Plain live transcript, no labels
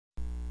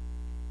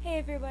Hey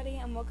everybody,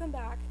 and welcome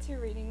back to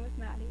Reading with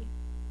Maddie.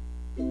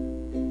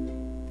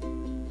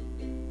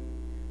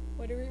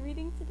 What are we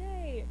reading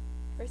today?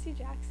 Percy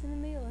Jackson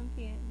and the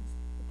Olympians,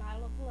 The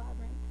Battle of the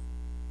Labyrinth,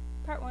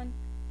 Part 1.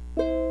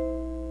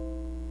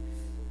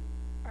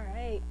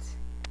 Alright,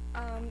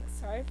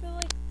 sorry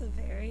for the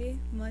very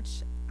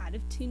much out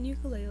of tune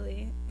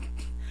ukulele.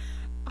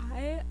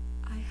 I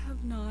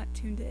have not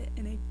tuned it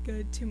in a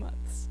good 2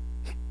 months.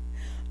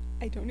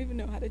 I don't even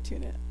know how to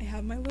tune it. I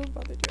have my little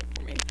brother do it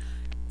for me.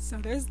 So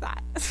there's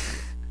that.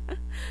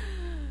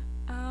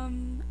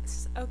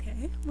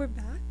 Okay, we're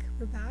back.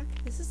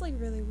 This is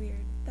really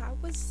weird.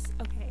 That was,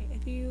 okay,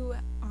 if you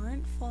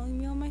aren't following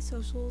me on my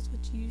socials,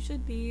 which you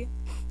should be,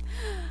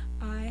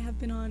 I have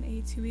been on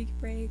a 2-week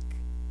break.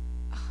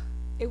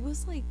 It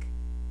was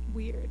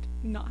weird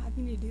not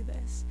having to do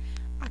this.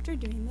 After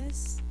doing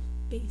this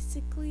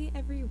basically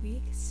every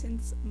week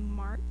since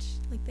March,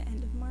 the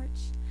end of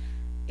March,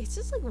 it's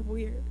just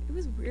weird. It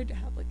was weird to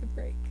have a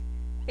break.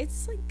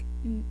 It's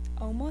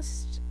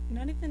almost,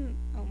 not even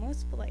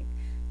almost, but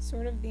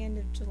sort of the end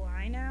of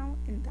July now,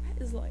 and that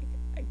is a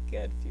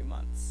good few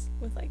months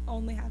with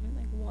only having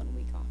 1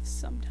 week off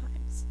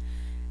sometimes.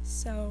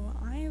 So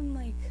I am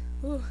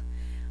ooh.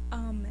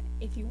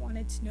 If you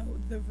wanted to know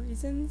the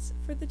reasons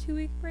for the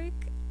 2-week break,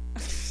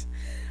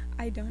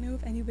 I don't know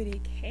if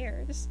anybody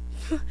cares,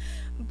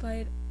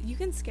 but you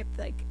can skip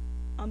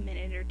a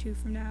minute or two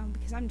from now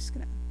because I'm just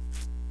gonna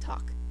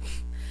talk.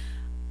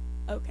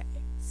 Okay,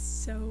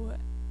 so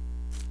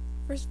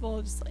first of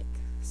all, just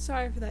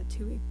sorry for that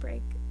 2-week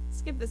break.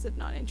 Skip this if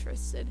not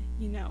interested,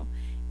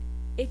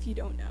 if you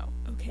don't know.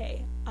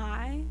 Okay,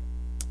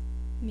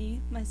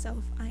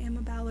 myself, I am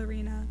a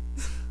ballerina.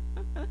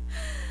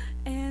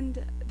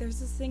 And there's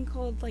this thing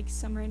called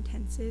summer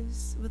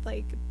intensives with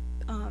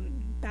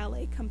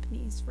ballet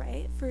companies,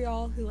 right? For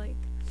y'all who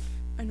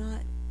are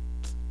not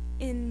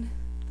in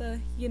the,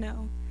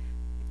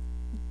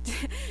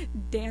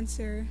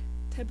 dancer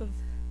type of,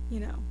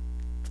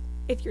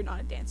 if you're not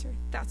a dancer,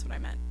 that's what I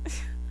meant.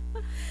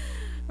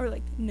 Or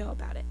know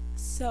about it.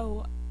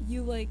 So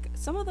you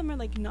some of them are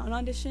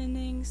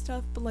non-auditioning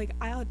stuff, but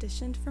I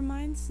auditioned for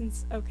mine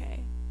since,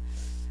 okay,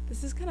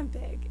 this is kind of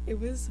big. It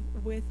was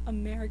with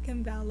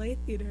American Ballet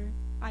Theater.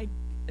 I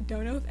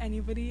don't know if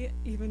anybody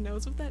even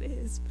knows what that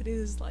is, but it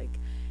is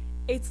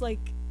it's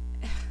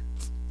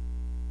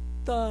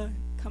the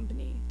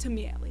company, to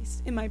me at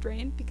least, in my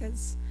brain,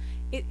 because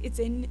it's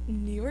in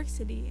New York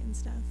City and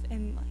stuff,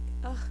 and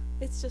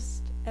it's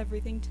just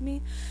everything to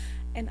me.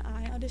 And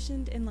I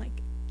auditioned in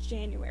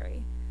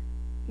January,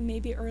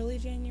 maybe early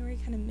January,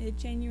 kind of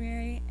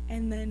mid-January,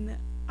 and then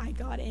I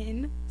got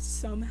in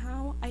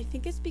somehow. I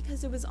think it's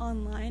because it was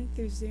online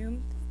through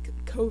Zoom,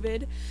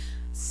 COVID,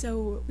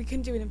 so we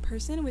couldn't do it in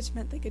person, which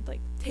meant they could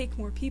take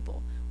more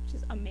people, which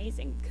is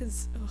amazing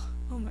because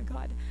oh my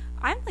god,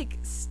 I'm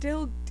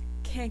still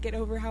can't get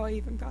over how I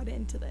even got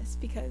into this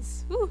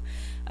because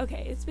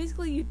okay, it's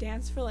basically you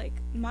dance for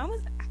mine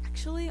was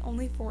actually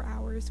only 4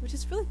 hours, which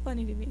is really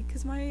funny to me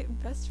because my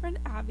best friend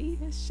Abby,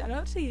 shout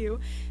out to you,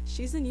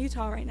 she's in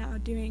Utah right now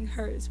doing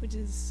hers, which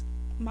is,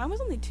 mine was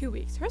only 2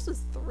 weeks, hers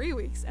was 3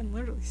 weeks and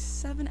literally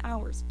 7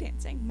 hours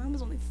dancing. Mine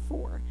was only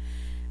 4.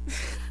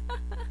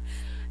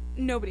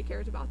 Nobody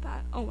cares about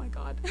that. Oh my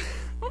god.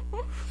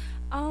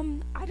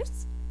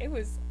 It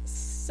was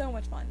so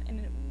much fun and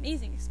an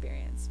amazing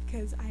experience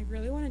because I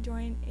really want to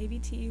join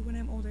ABT when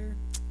I'm older,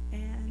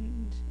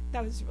 and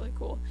that was really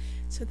cool.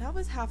 So that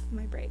was half of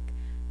my break.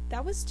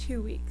 That was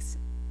 2 weeks.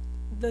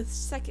 The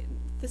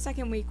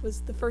second week was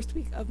the first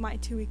week of my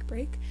 2-week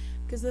break,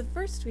 because the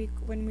first week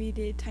when we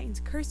did Titan's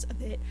Curse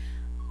of it,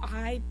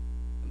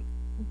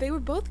 they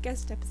were both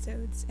guest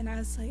episodes, and I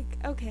was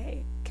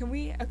okay,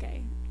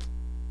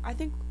 I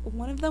think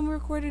one of them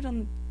recorded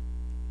on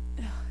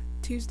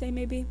Tuesday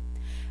maybe,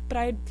 but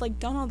I had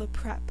done all the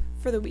prep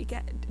for the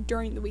weekend,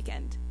 during the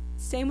weekend.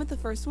 Same with the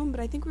first one, but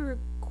I think we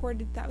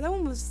recorded that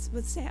one was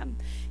with Sam.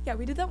 Yeah,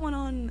 we did that one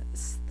on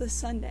the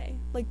Sunday,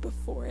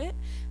 before it,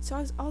 so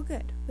I was all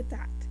good with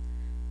that.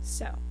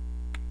 So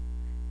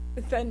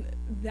then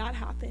that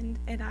happened,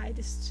 and I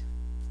just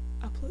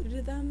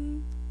uploaded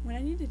them when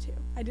I needed to.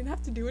 I didn't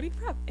have to do any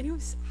prep, and it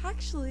was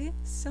actually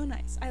so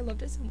nice. I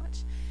loved it so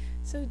much.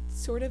 So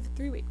sort of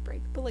 3-week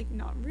break, but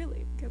not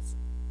really, because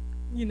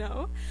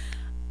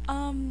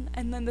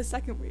and then the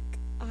second week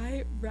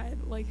I read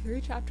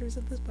 3 chapters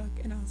of this book,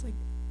 and I was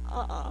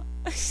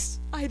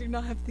I do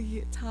not have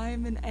the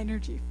time and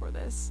energy for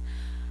this.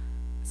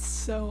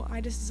 So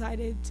I just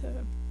decided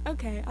to,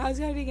 okay, I was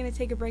already going to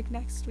take a break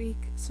next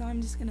week, so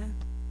I'm just going to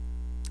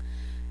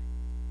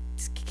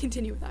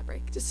continue with that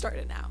break. Just start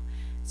it now.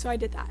 So I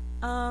did that.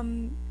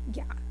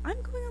 Yeah,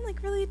 I'm going on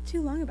really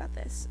too long about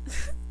this.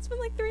 It's been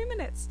 3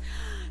 minutes.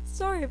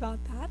 Sorry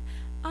about that.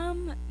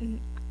 And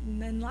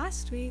then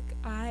last week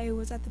I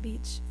was at the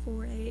beach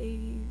for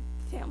a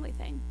family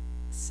thing.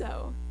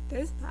 So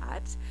there's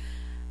that.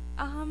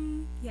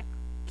 Yeah.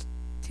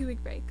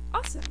 2-week break.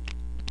 Awesome.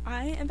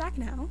 I am back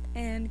now,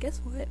 and guess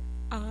what?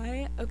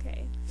 I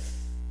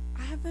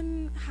have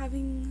been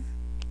having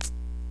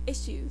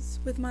issues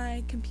with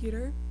my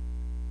computer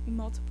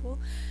multiple,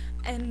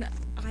 and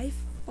I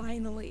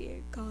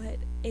finally got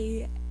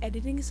a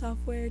editing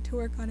software to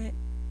work on it.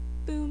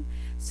 Boom.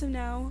 So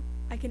now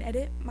I can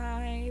edit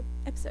my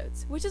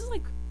episodes, which is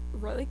like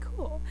really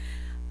cool.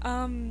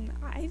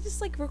 I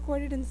just like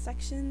recorded in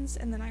sections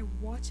and then I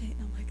watch it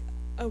and I'm like,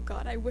 oh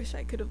god, I wish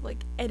I could have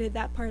like edited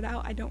that part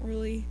out. I don't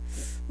really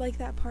like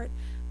that part,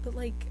 but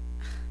like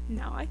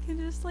now I can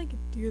just like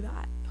do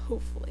that,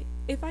 hopefully,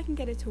 if I can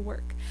get it to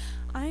work.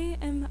 I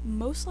am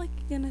most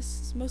likely gonna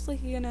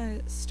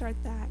start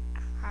that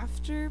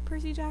after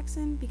Percy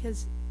Jackson,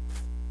 because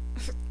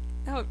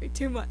that would be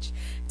too much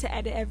to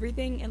edit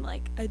everything in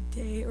like a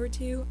day or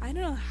two. I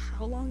don't know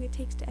how long it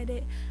takes to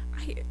edit.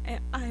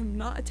 I'm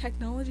not a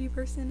technology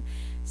person,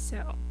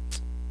 so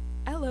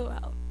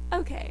LOL.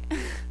 Okay.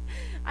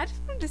 I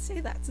just wanted to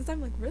say that since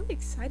I'm like really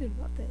excited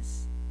about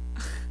this.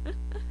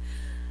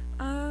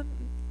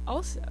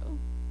 Also,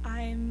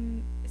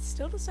 I'm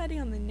still deciding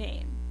on the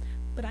name,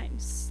 but I'm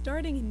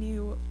starting a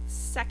new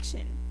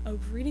section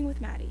of Reading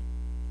with Maddie.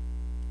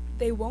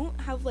 They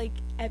won't have like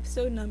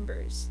episode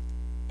numbers,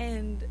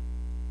 and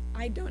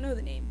I don't know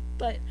the name,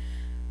 but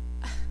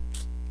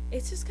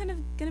it's just kind of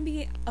gonna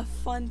be a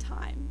fun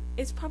time.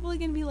 It's probably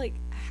gonna be like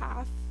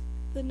half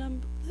the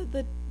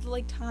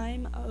like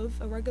time of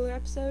a regular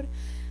episode,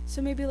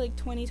 so maybe like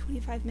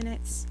 20-25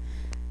 minutes.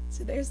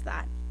 So there's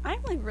that.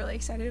 I'm like really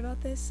excited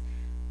about this.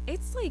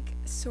 It's like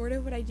sort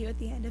of what I do at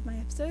the end of my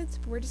episodes,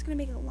 but we're just gonna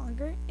make it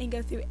longer and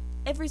go through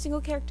every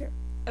single character.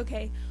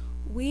 Okay,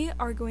 we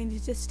are going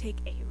to just take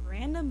a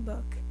random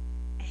book,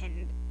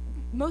 and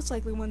most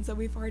likely ones that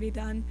we've already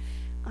done.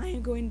 I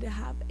am going to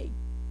have a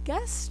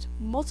guest,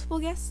 multiple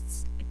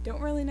guests. I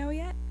don't really know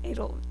yet.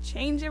 It'll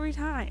change every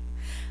time.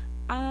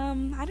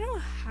 I don't know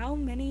how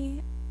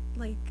many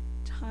like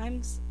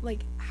times,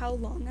 like how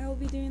long I will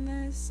be doing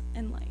this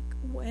and like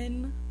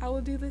when I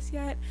will do this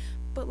yet,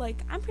 but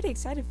like I'm pretty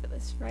excited for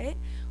this, right?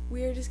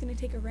 We're just gonna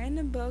take a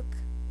random book,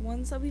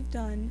 ones that we've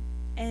done,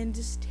 and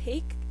just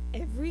take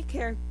every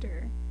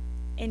character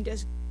and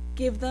just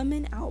give them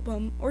an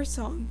album or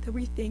song that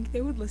we think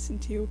they would listen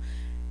to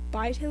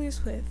by Taylor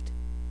Swift,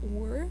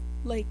 or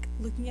like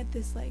looking at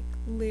this like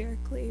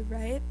lyrically,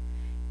 right?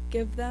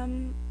 Give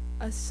them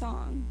a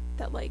song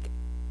that like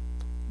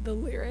the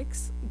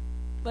lyrics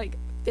like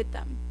fit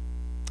them.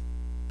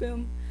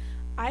 Boom.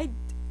 I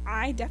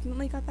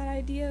definitely got that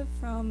idea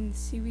from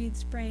Seaweed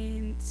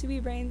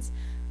Brains.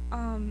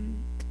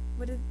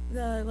 What is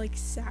the like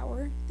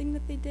sour thing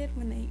that they did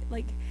when they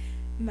like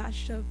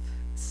matched up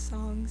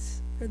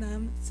songs for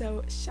them?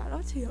 So shout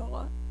out to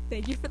y'all.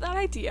 Thank you for that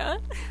idea.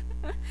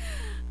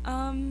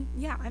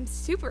 Yeah, I'm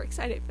super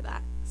excited for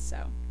that.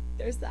 So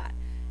there's that.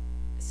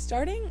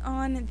 Starting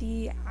on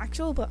the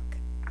actual book,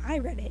 I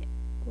read it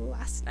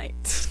last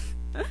night.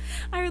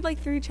 I read like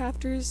 3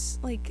 chapters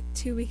like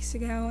 2 weeks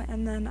ago,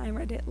 and then I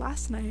read it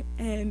last night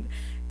and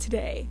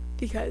today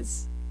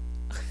because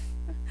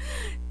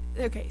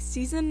okay,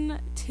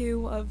 season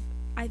 2 of,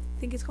 I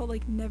think it's called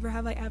like Never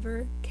Have I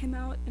Ever, came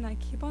out, and I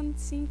keep on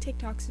seeing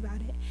TikToks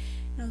about it,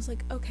 and I was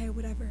like, okay,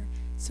 whatever.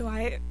 So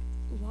I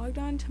logged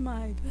on to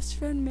my best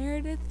friend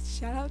Meredith,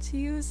 shout out to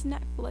you,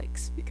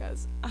 Netflix,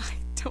 because I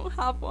don't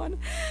have one,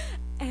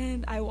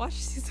 and I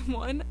watched season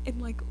 1,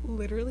 and like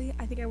literally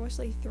I think I watched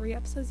like 3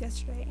 episodes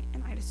yesterday,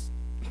 and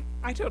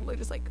I totally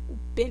just like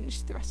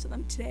binged the rest of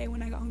them today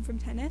when I got home from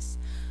tennis.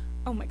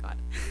 Oh my god.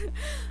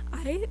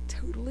 I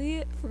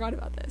totally forgot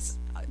about this.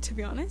 To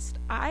be honest,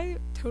 I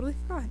totally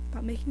forgot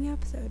about making the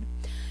episode.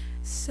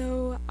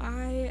 So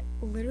I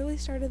literally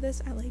started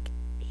this at like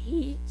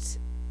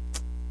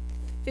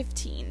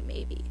 8:15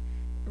 maybe.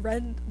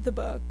 Read the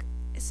book,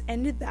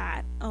 ended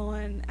that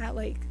on at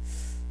like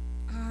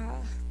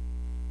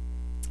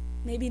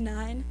maybe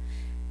 9,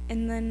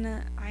 and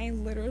then I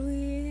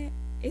literally,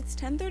 it's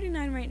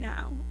 10:39 right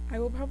now. I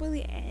will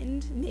probably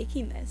end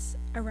making this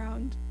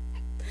around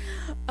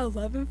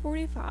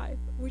 11:45,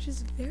 which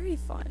is very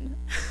fun.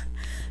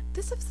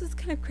 This episode's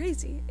kind of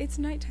crazy. It's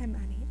nighttime,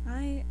 Maddie.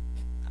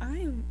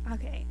 I'm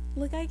okay.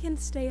 Like I can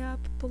stay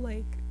up, but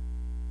like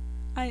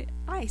I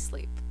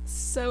sleep.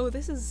 So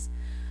this is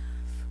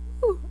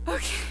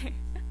okay.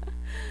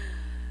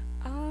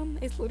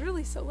 It's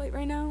literally so late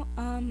right now.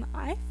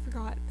 I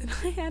forgot that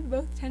I had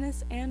both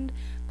tennis and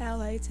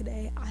ballet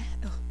today.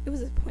 It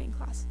was a pointing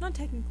class. Not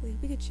technically,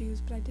 we could choose,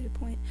 but I did a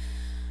point.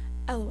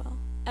 LOL.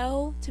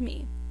 L to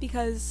me,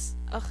 because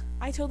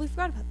I totally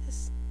forgot about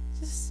this.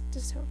 Just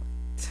totally.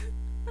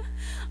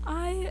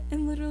 I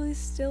am literally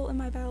still in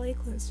my ballet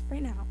clothes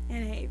right now,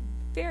 and a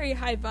very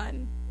high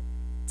bun.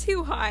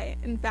 Too high,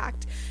 in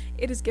fact.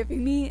 It is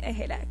giving me a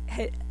headache.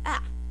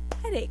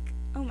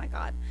 Oh my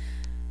god.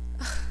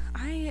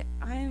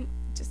 I'm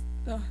just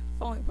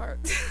falling apart.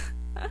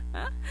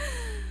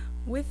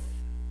 With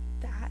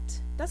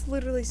that, that's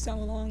literally so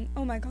long.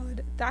 Oh my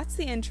god, that's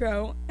the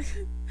intro.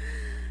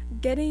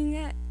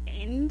 Getting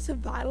into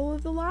Battle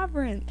of the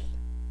Labyrinth.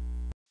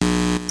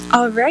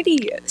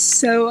 Alrighty,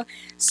 so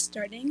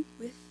starting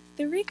with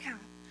the recap.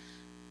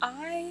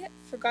 I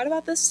forgot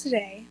about this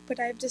today, but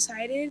I've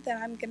decided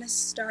that I'm gonna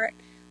start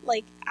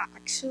like,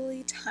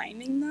 actually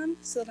timing them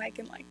so that I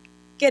can, like,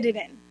 get it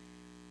in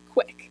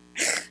quick.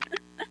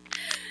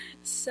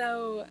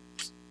 So,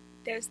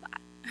 there's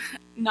that.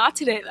 Not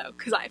today, though,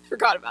 because I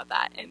forgot about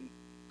that and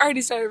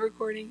already started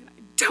recording and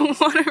I don't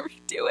want to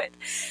redo it.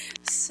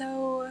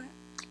 So,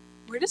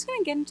 we're just going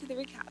to get into the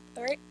recap,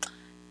 alright?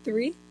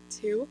 3,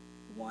 2,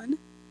 1,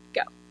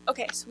 go.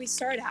 Okay, so we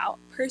start out.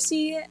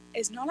 Percy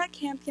is not at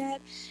camp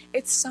yet.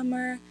 It's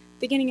summer,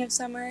 beginning of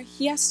summer.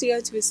 He has to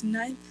go to his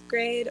 9th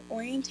grade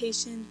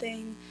orientation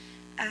thing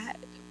at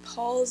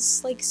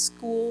Paul's, like,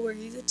 school where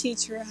he's a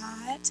teacher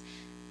at.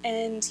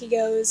 And he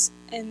goes,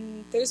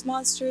 and there's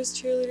monsters,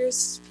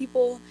 cheerleaders,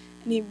 people,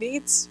 and he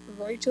meets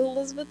Rachel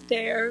Elizabeth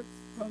Dare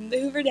from the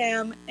Hoover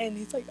Dam, and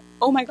he's like,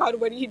 oh my god,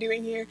 what are you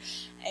doing here?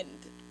 And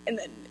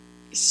then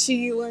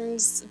she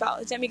learns about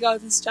the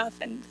demigods and stuff,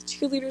 and the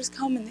cheerleaders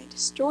come and they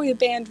destroy the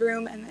band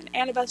room, and then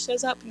Annabeth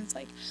shows up and it's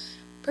like,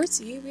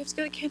 Percy, we have to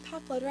go to Camp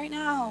Half-Blood right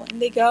now.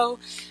 And they go,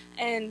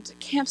 and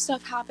camp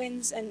stuff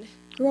happens, and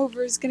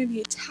Grover's gonna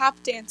be a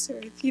tap dancer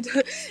if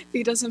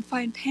he doesn't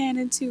find Pan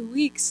in 2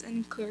 weeks.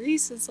 And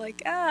Clarice is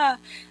like,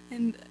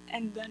 and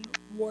then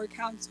War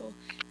Council.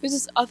 There's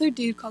this other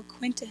dude called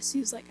Quintus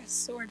who's like a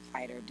sword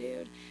fighter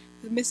dude.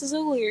 Mrs.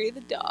 O'Leary,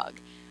 the dog.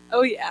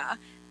 Oh yeah.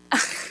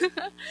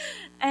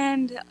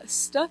 And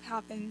stuff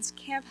happens,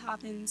 camp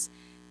happens,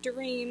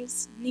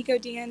 dreams, Nico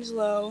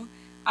D'Angelo,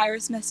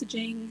 Iris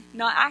messaging,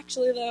 not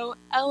actually though,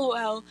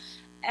 LOL,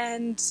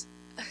 and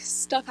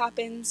stuff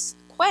happens.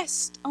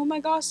 Quest, oh my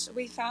gosh,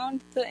 we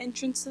found the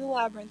entrance to the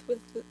labyrinth with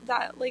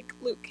that, like,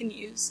 Luke can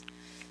use.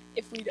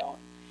 If we don't,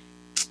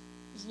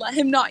 let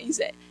him not use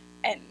it,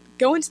 and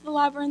go into the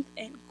labyrinth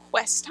and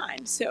quest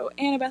time. So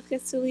Annabeth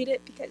gets to lead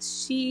it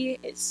because she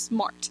is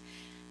smart,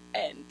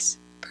 and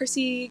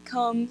Percy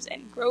comes,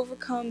 and Grover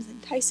comes,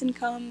 and Tyson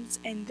comes,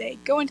 and they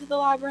go into the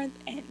labyrinth,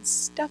 and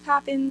stuff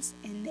happens,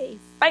 and they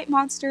fight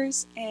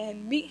monsters,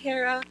 and meet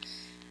Hera,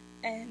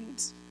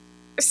 and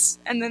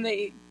then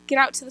they get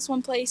out to this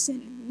one place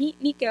and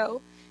meet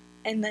Nico,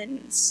 and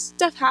then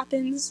stuff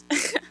happens,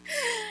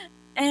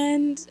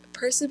 and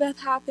Percabeth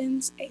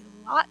happens a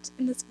lot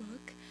in this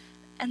book,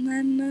 and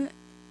then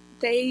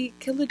they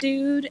kill a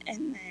dude,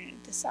 and then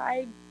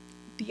decide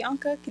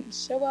Bianca can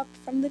show up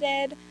from the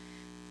dead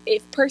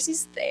if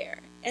Percy's there,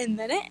 and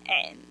then it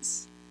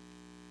ends.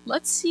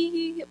 Let's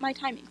see my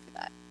timing for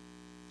that.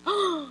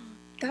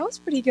 That was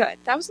pretty good.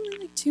 That was only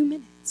like 2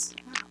 minutes.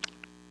 Wow.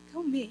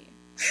 Go me.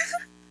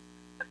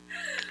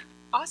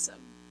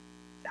 Awesome.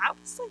 That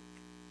was like,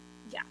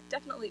 yeah,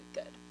 definitely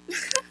good.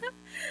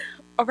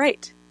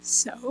 Alright,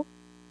 so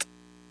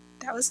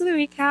that was the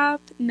recap.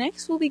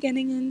 Next we'll be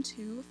getting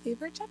into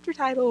favorite chapter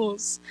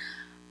titles.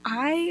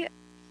 It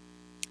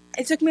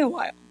took me a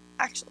while,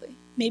 actually.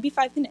 Maybe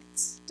 5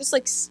 minutes. Just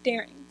like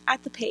staring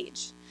at the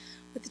page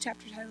with the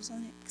chapter titles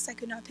on it because I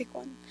could not pick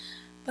one.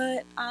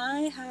 But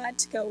I had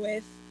to go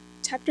with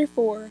chapter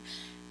 4,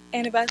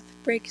 Annabeth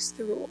Breaks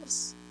the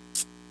Rules.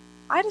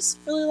 I just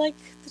really like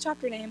the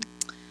chapter name.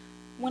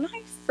 When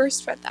I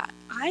first read that,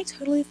 I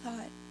totally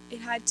thought it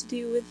had to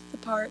do with the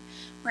part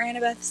where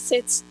Annabeth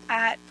sits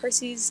at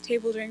Percy's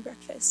table during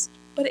breakfast.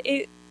 But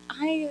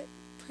I'm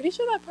pretty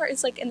sure that part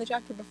is like in the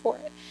chapter before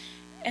it.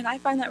 And I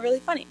find that really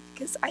funny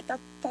because I thought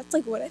that's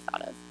like what I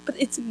thought of. But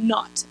it's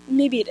not.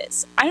 Maybe it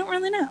is. I don't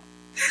really know.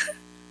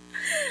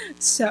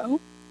 So,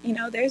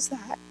 there's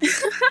that.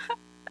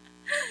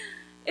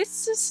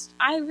 It's just,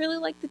 I really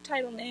like the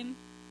title name.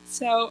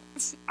 So,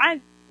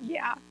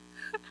 yeah.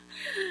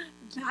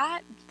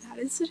 That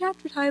is the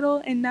chapter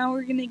title, and now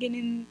we're gonna get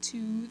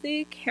into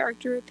the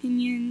character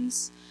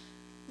opinions.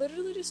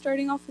 Literally just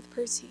starting off with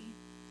Percy.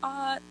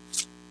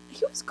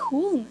 He was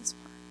cool in this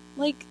part.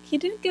 Like, he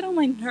didn't get on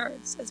my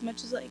nerves as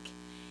much as, like,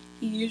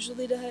 he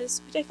usually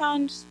does, which I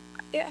found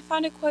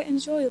it quite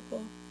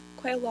enjoyable.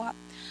 Quite a lot.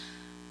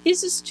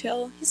 He's just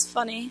chill. He's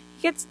funny.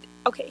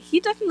 He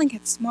definitely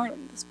gets smarter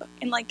in this book,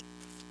 and, like,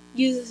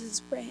 uses his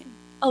brain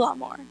a lot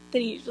more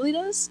than he usually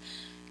does.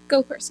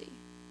 Go Percy.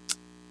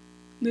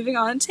 Moving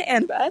on to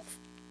Annabeth.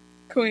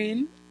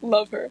 Queen.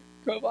 Love her.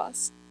 Girl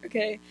boss.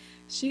 Okay.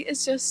 She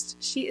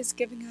is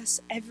giving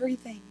us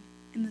everything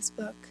in this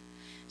book.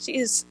 She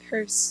is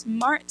her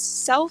smart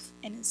self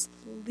and is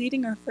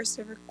leading our first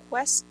ever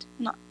quest.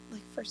 Not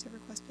like first ever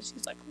quest, but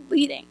she's like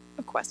leading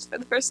a quest for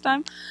the first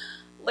time.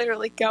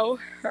 Literally go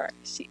her.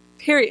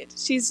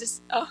 She's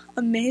just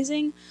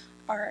amazing.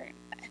 Our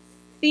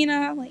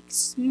Athena, like,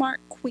 smart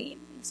queen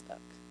in this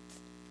book.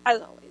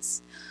 As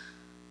always.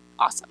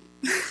 Awesome.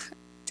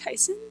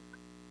 Tyson?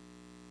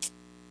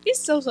 He's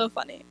so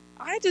funny.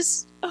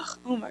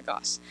 Oh my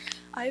gosh.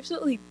 I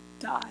absolutely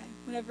die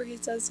whenever he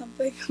says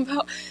something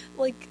about,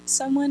 like,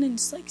 someone and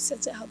just, like,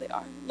 says it how they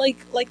are.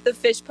 Like the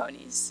fish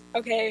ponies,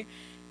 okay?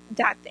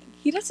 That thing.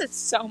 He does it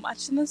so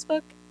much in this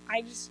book.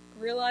 I just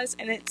realized,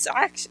 and it's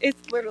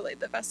literally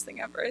the best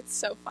thing ever. It's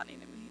so funny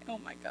to me. Oh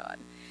my god.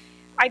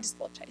 I just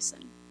love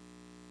Tyson.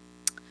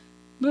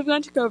 Moving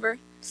on to Grover.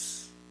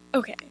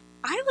 Okay.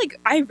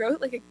 I wrote,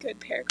 like, a good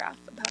paragraph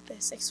about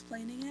this,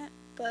 explaining it,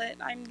 but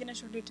I'm gonna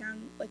short it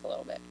down, like, a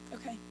little bit,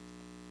 okay?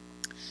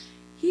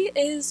 he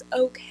is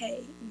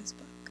okay in this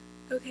book.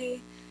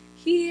 Okay,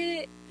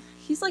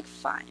 he's like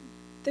fine.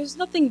 There's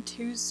nothing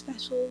too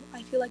special.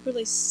 I feel like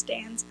really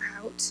stands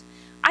out.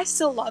 I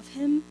still love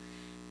him.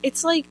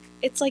 It's like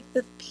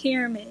the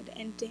pyramid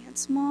and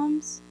dance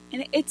moms,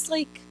 and it's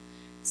like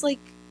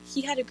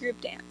he had a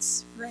group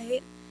dance,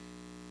 right?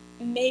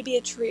 Maybe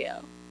a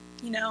trio,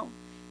 you know.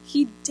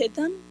 He did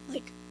them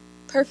like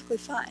perfectly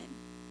fine,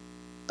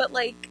 but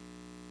like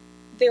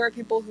there were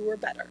people who were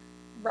better,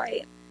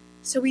 right?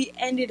 So we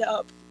ended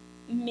up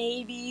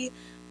maybe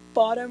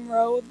bottom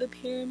row of the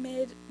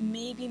pyramid,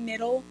 maybe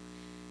middle,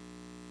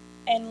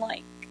 and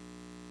like,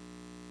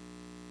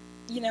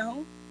 you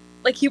know,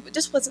 like he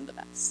just wasn't the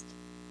best.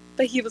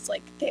 But he was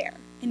like there,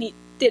 and he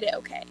did it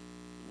okay.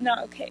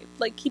 Not okay,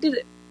 like he did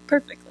it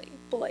perfectly,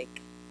 but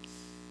like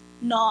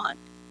not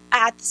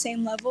at the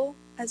same level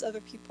as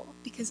other people,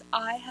 because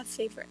I have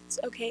favorites.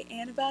 Okay,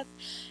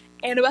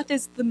 Annabeth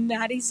is the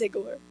Maddie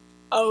Ziegler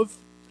of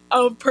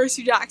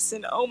Percy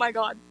Jackson. Oh my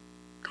god.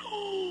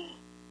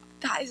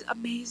 That is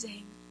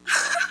amazing.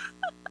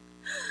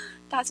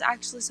 That's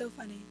actually so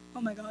funny.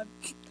 Oh my god.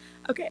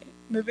 Okay,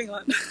 moving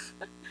on.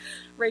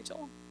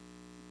 Rachel.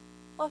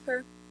 Love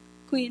her.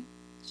 Queen.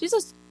 She's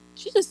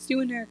just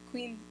doing her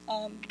queen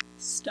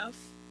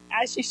stuff.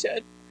 As she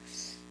should.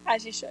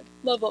 As she should.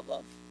 Love, love,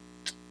 love.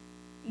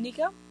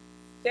 Nico?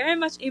 Very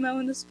much emo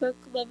in this book.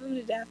 Love him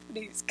to death,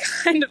 but he's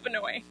kind of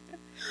annoying.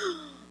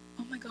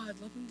 Oh my god,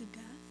 love him to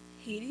death?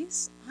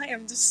 Hades? I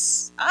am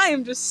just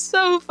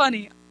so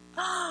funny.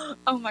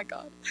 Oh my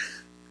god.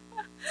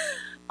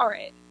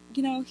 Alright,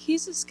 you know,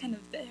 he's just kind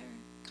of there.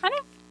 Kind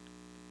of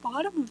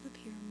bottom of the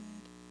pyramid.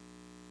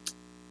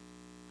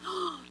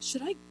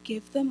 Should I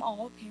give them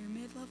all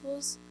pyramid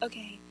levels?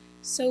 Okay,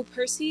 so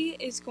Percy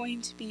is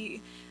going to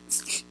be...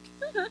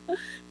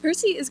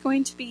 Percy is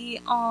going to be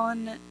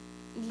on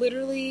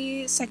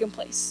literally second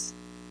place.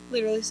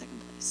 Literally second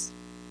place.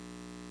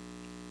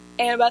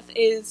 Annabeth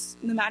is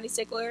the Maddie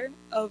Ziegler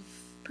of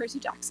Percy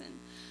Jackson.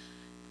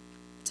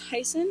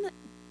 Tyson,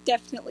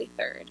 definitely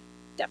third.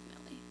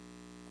 Definitely.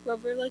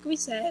 Grover, like we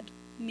said,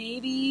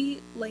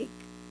 maybe, like,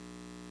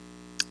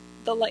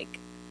 the, like...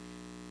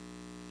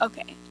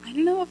 Okay, I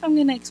don't know if I'm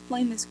gonna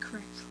explain this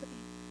correctly.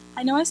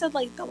 I know I said,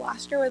 like, the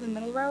last row or the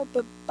middle row,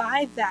 but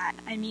by that,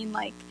 I mean,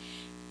 like,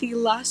 the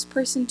last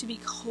person to be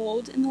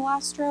called in the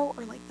last row,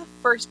 or, like, the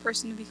first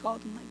person to be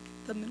called in, like,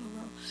 the middle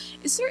row.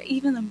 Is there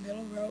even a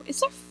middle row?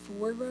 Is there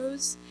 4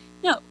 rows?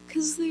 No,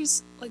 because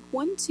there's, like,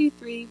 1, 2,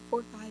 3,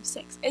 4, 5,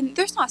 6. And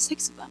there's not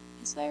 6 of them,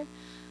 is there?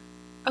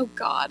 Oh,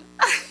 God.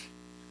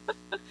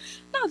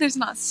 No, there's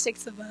not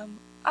 6 of them.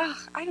 Ugh,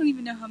 I don't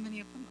even know how many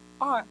of them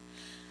are.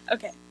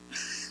 Okay.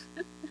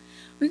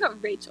 We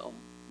got Rachel.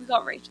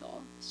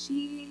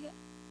 She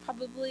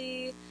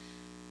probably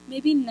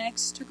maybe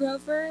next to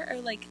Grover, or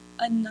like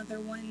another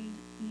one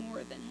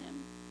more than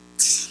him.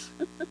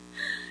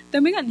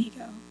 Then we got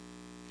Nico.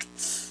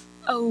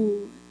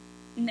 Oh,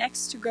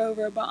 next to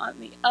Grover, but on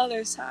the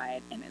other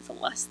side, and it's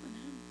less than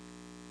him.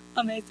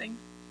 Amazing.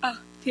 Oh,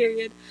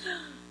 period.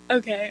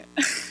 Okay.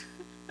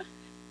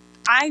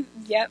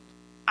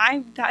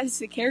 That is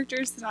the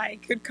characters that I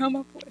could come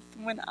up with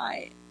when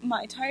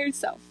my tired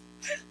self.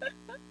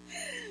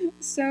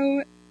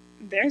 So,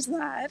 there's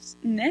that.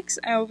 Next,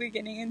 I will be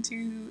getting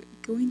into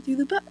going through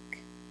the book.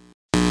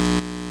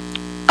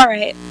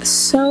 Alright,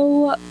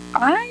 so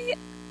I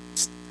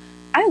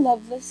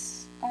love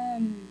this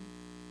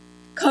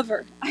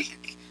cover. I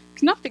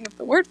cannot think of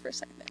the word for a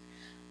second there.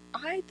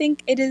 I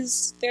think it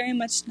is very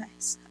much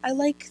nice. I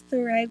like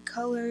the red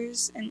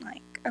colors, and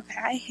like, okay,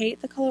 I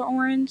hate the color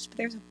orange, but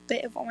there's a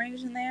bit of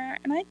orange in there,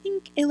 and I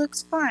think it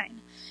looks fine.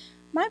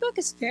 My book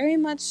is very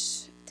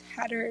much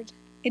tattered.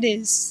 It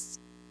is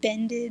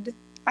bended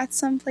at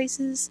some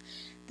places.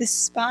 The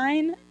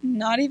spine,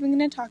 not even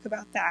going to talk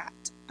about that.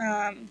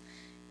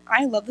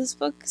 I love this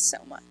book so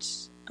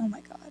much. Oh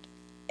my god.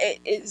 It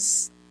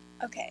is...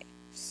 Okay.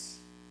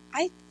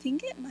 I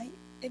think it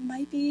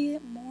might be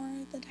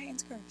more than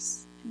Titan's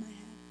Curse in my head.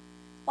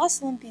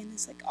 Lost Olympian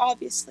is, like,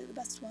 obviously the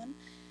best one.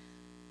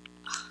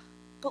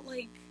 But,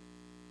 like...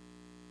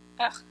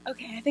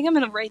 okay, I think I'm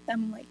gonna rate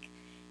them, like,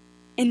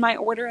 in my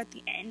order at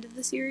the end of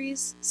the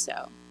series,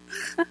 so...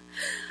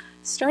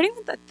 Starting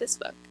with this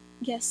book.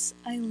 Yes,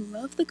 I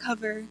love the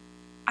cover.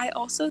 I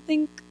also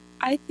think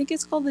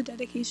it's called the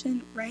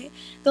dedication, right?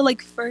 The,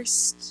 like,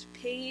 first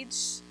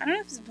page, I don't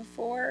know if it's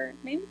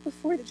maybe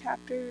before the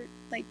chapter,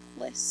 like,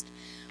 list,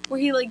 where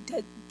he, like,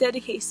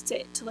 dedicates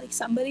it to, like,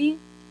 somebody,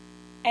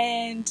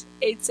 and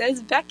it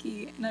says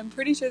Becky, and I'm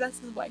pretty sure that's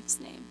his wife's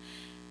name,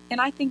 and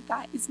I think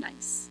that is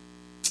nice.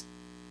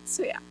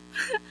 So, yeah.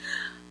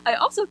 I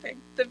also think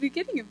the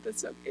beginning of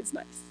this book is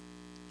nice.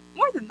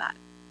 More than that,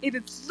 it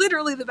is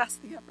literally the best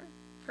thing ever.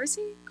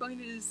 Percy going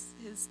to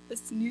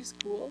this new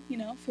school, you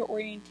know, for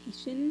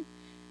orientation,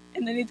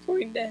 and then he's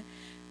going to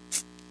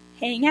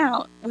hang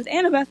out with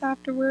Annabeth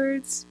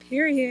afterwards,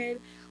 period.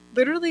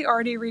 Literally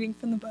already reading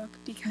from the book,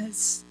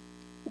 because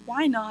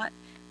why not?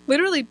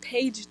 Literally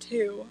page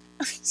 2.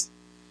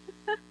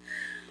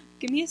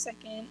 Give me a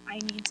second, I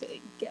need to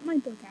get my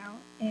book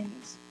out and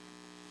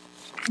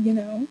you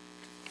know?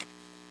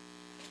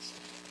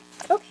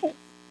 Okay.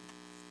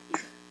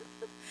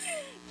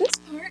 This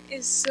part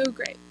is so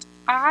great.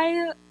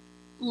 I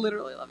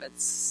literally love it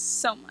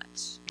so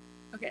much.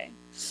 Okay.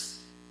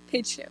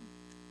 Page 2.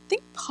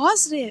 Think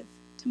positive.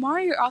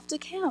 Tomorrow you're off to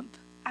camp.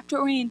 After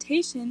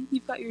orientation,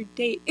 you've got your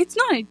date. It's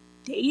not a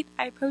date,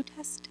 I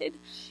protested.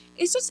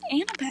 It's just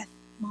Annabeth,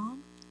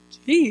 Mom.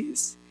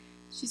 Jeez.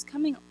 She's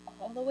coming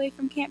all the way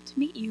from camp to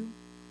meet you.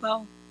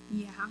 Well,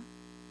 yeah.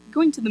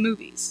 Going to the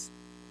movies.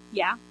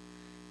 Yeah.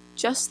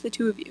 Just the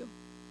two of you.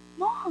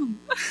 Mom!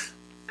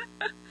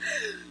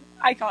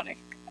 Iconic.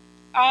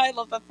 I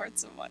love that part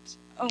so much.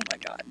 Oh my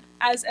god.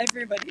 As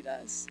everybody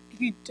does.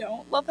 If you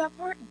don't love that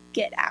part,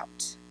 get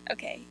out.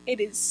 Okay? It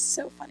is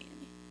so funny to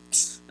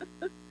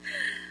me.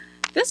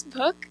 This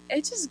book,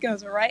 it just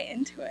goes right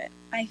into it.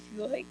 I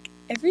feel like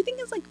everything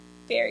is like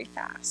very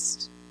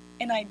fast.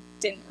 And I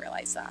didn't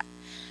realize that.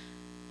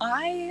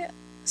 I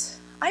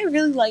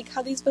really like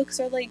how these books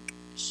are like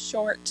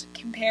short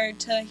compared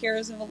to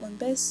Heroes of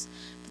Olympus.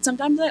 But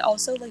sometimes I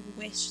also like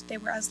wish they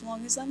were as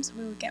long as them so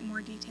we would get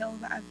more detail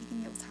about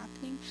everything that was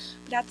happening.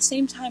 But at the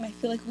same time, I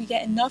feel like we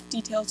get enough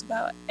details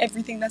about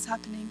everything that's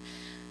happening.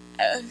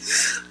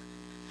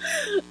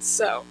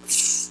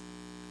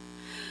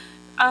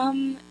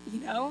 You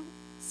know,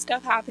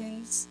 stuff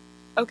happens.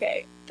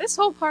 Okay, this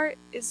whole part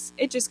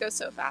it just goes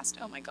so fast.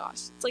 Oh my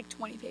gosh, it's like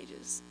 20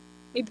 pages.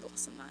 Maybe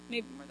less than that,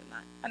 maybe more than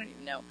that. I don't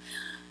even know.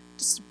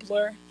 Just a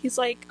blur. He's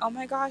like, oh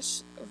my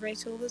gosh,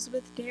 Rachel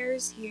Elizabeth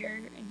Dare's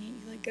here, and he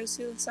like goes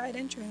through the side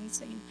entrance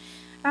saying,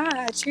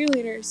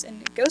 cheerleaders,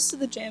 and it goes to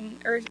the gym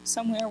or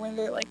somewhere where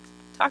they're like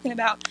talking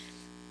about,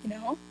 you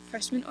know,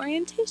 freshman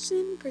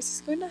orientation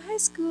versus going to high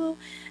school,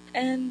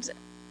 and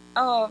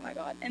oh my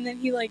god. And then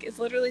he like is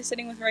literally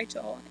sitting with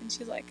Rachel, and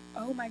she's like,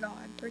 oh my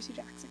god, Percy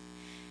Jackson.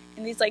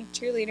 And these like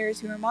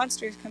cheerleaders who are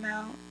monsters come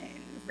out, and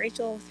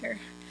Rachel with her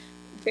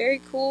very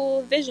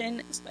cool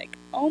vision is like,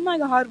 oh my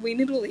god, we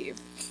need to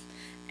leave.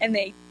 And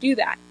they do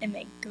that, and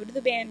they go to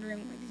the band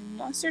room where these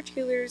monster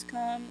cheerleaders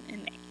come,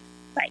 and they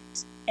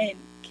fight, and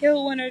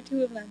kill one or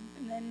two of them,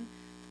 and then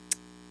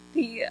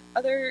they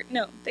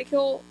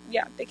kill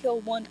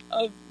one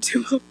of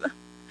two of them,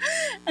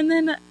 and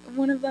then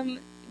one of them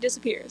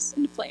disappears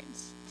into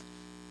flames.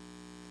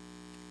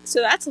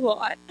 So that's a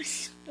lot.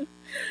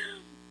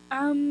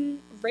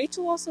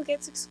 Rachel also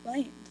gets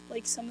explained,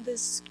 like, some of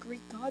this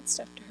Greek god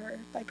stuff to her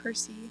by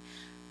Percy.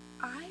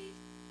 I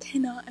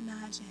cannot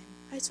imagine.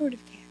 I sort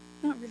of can.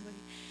 Not really.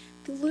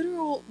 The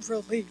literal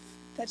relief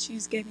that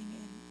she's getting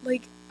in.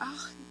 Like,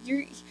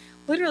 you're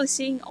literally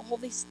seeing all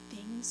these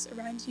things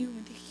around you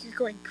and think you're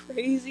going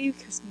crazy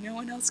because no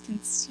one else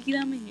can see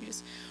them, and you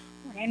just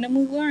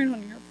randomly learn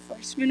on your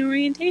freshman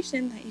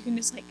orientation that you can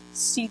just, like,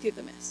 see through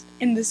the mist.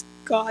 And this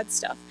god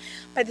stuff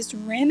by this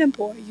random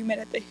boy you met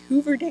at the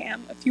Hoover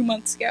Dam a few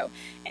months ago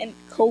and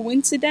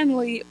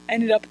coincidentally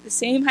ended up at the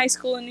same high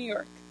school in New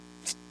York.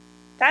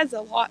 That's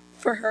a lot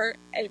for her,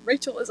 and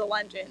Rachel is a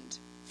legend.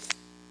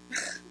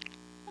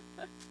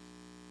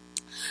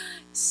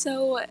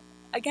 So,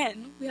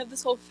 again, we have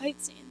this whole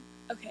fight scene.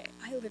 Okay,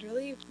 I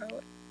literally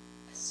wrote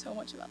so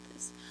much about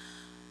this.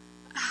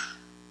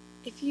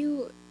 If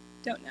you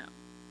don't know,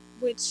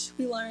 which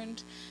we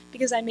learned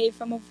because I made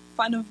fun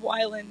of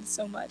Wyland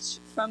so much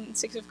from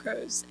Six of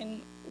Crows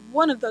in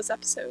one of those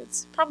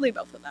episodes, probably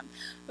both of them,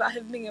 about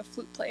him being a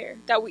flute player,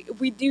 that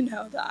we do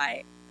know that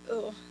I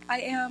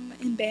am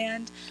in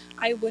band.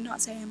 I would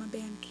not say I'm a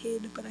band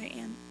kid, but I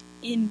am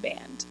in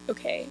band,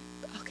 okay,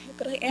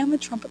 but I am a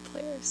trumpet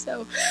player,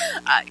 so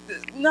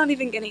not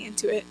even getting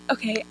into it.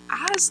 Okay,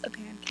 as a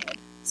band kid,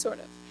 sort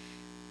of,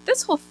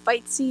 this whole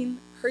fight scene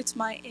hurts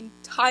my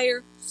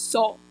entire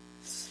soul.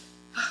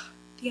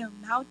 The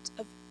amount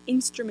of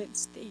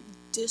instruments they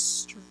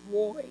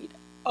destroyed.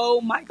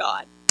 Oh my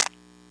god.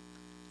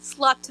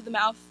 Slap to the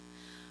mouth.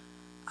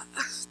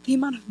 The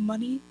amount of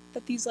money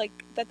that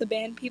that the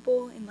band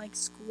people in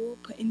school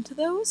put into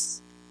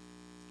those.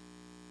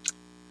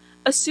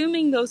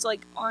 Assuming those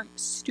aren't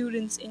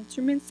students'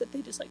 instruments that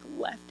they just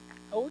left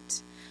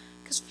out,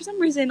 because for some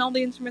reason all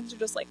the instruments are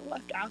just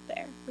left out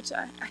there, which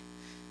I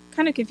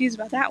kind of confused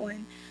about that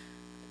one,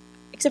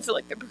 except for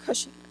the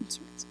percussion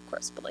instruments, of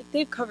course, but they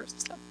have covers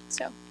and stuff.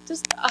 So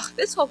just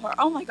this whole part,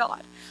 oh my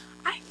god,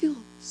 I feel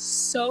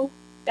so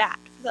bad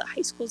for the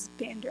high school's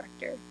band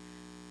director.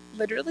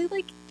 Literally,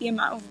 the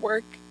amount of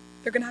work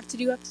they're gonna have to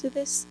do after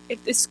this,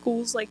 if this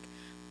school's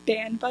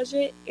band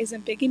budget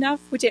isn't big enough,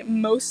 which it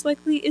most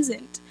likely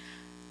isn't,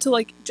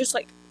 to just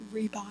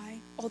rebuy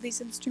all these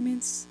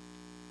instruments.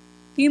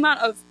 The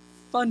amount of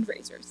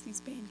fundraisers these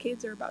band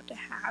kids are about to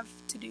have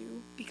to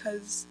do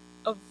because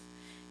of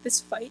this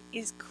fight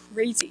is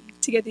crazy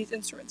to get these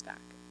instruments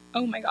back.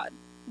 Oh my god.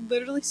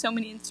 Literally so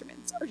many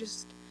instruments are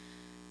just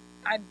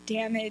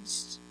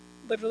damaged,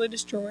 literally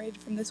destroyed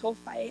from this whole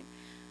fight,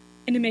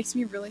 and it makes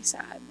me really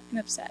sad and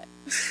upset.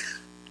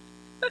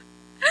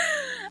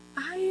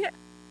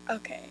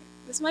 Okay,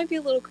 this might be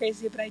a little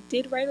crazy, but I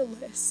did write a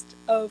list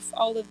of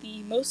all of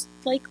the most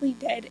likely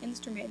dead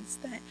instruments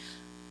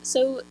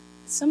so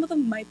some of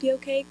them might be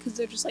okay because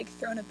they're just like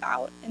thrown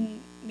about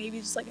and maybe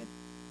just like a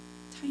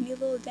tiny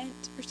little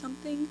dent or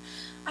something.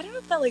 I don't know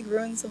if that like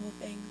ruins the whole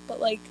thing, but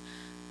like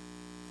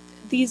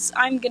these,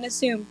 I'm gonna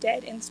assume,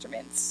 dead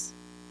instruments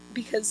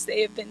because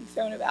they have been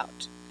thrown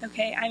about.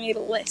 Okay, I made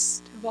a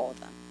list of all of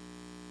them.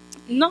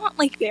 Not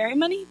like very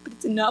many, but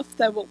it's enough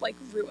that will like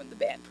ruin the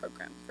band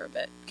program for a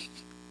bit.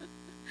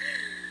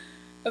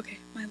 Okay,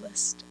 my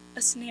list.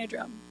 A snare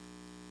drum,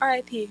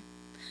 R.I.P.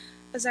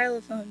 A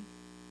xylophone,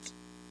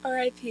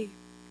 R.I.P.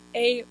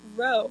 A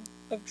row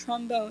of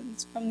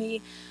trombones from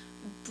the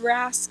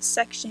brass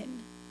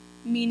section,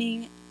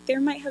 meaning there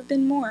might have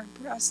been more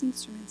brass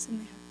instruments in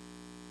there,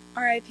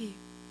 R.I.P.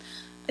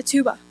 A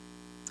tuba,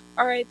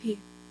 R.I.P.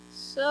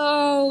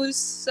 So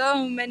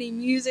many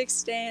music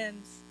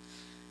stands,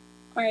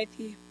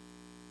 R.I.P.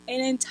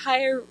 An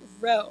entire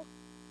row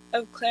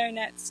of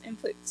clarinets and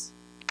flutes,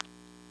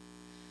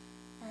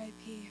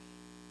 R.I.P.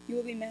 You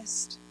will be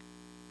missed.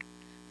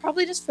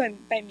 Probably just by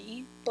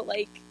me, but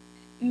like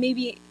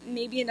maybe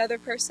another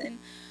person.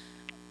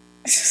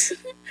 So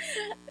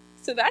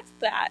that's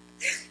that.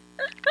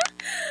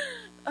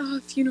 Oh,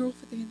 funeral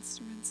for the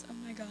instruments. Oh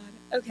my god.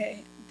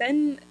 Okay,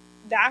 then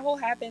that whole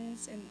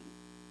happens, and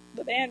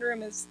the band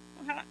room is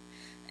hot,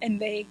 and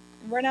they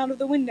run out of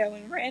the window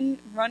and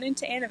run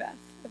into Annabeth,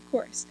 of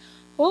course.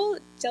 Whole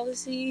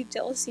jealousy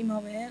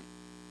moment.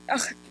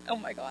 Oh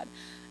my god.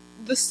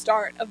 The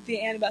start of the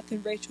Annabeth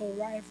and Rachel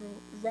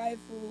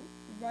rivalry.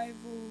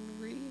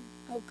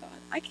 Oh god,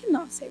 I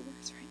cannot say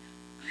words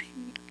right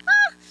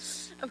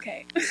now.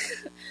 Okay.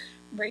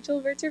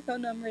 Rachel writes her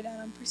phone number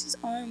down on Percy's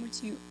arm, which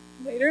he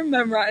later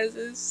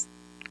memorizes.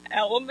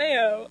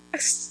 LMAO.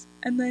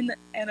 And then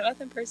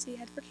Annabeth and Percy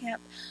head for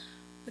camp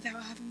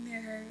without having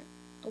their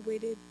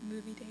awaited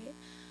movie date.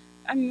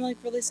 I'm like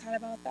really sad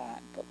about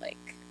that, but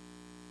like,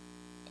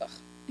 ugh.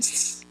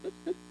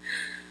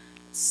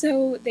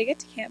 So they get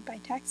to camp by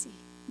taxi.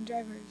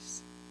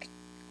 Drivers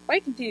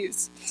quite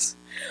confused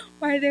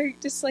why they're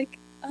just like,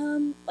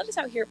 let us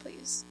out here,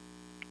 please.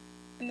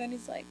 And then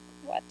he's like,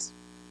 what?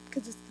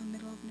 Because it's the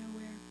middle of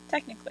nowhere,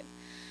 technically.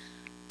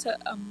 To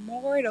a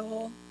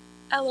mortal,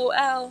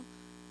 LOL.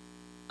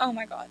 Oh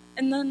my god.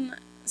 And then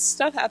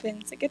stuff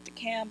happens. They get to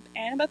camp.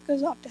 Annabeth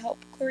goes off to help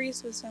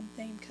Clarice with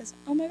something because,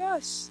 oh my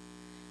gosh,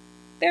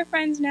 they're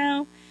friends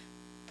now.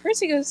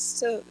 Percy goes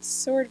to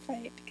sword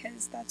fight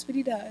because that's what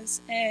he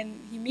does, and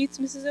he meets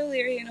Mrs.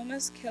 O'Leary and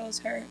almost kills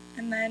her,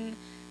 and then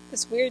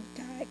this weird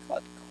guy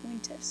called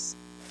Quintus.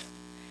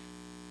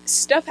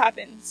 Stuff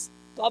happens.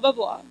 Blah blah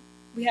blah.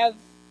 We have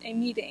a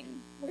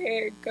meeting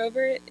where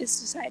Grover is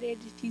decided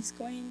if he's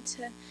going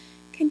to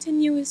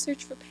continue his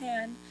search for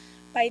Pan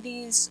by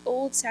these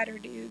old satyr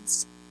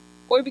dudes,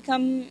 or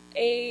become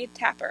a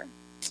tapper.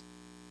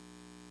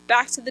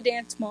 Back to the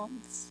dance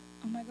moms.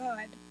 Oh my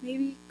god,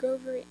 maybe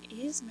Grover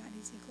is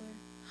Maddie Ziegler.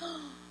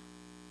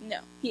 No,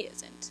 he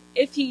isn't.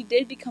 If he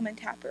did become a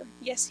tapper,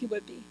 yes he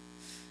would be.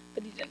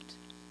 But he didn't.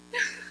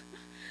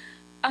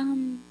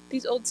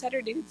 These old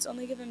setter dudes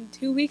only give him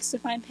 2 weeks to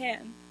find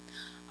Pan.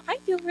 I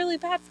feel really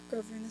bad for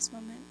Grover in this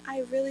moment.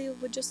 I really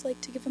would just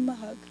like to give him a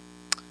hug.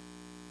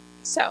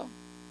 So,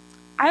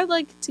 I would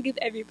like to give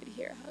everybody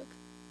here a hug.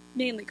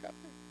 Mainly Grover.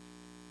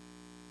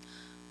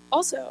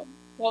 Also,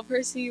 while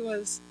Percy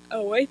was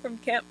away from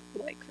camp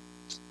for like,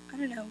 I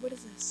don't know, what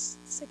is this,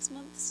 6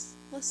 months?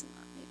 Less than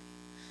that,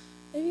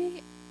 maybe.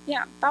 Maybe,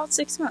 yeah, about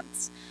 6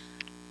 months.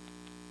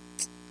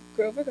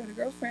 Grover got a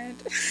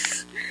girlfriend.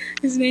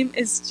 His name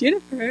is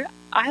Jennifer.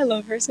 I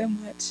love her so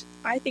much.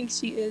 I think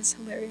she is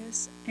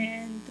hilarious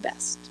and the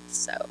best.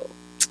 So,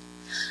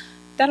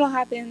 that all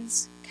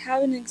happens.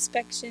 Cabin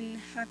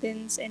inspection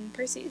happens, and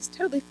Percy is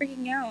totally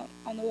freaking out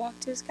on the walk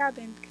to his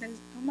cabin because,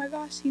 oh my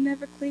gosh, he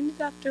never cleaned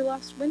it after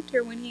last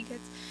winter when he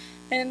gets,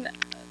 and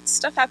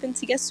stuff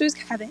happens. He gets to his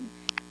cabin.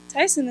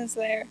 Tyson is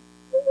there.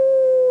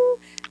 Woo!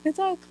 It's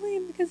all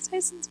clean because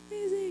Tyson's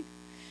amazing.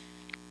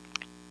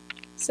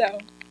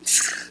 So,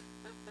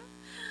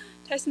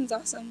 Tyson's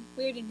awesome.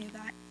 We already knew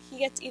that. He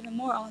gets even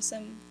more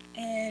awesome,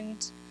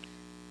 and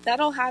that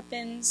all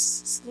happens.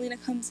 Selena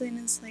comes in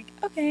and is like,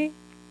 okay,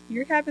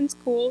 your cabin's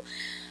cool.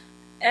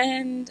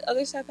 And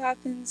other stuff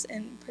happens,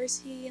 and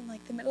Percy, in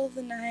like the middle of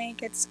the night,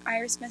 gets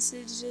iris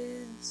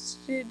messages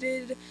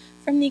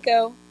from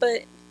Nico,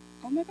 but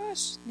oh my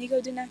gosh, Nico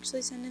didn't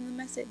actually send in the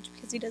message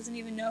because he doesn't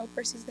even know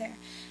Percy's there.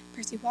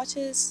 Percy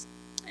watches,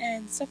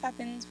 and stuff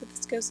happens with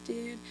this ghost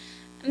dude,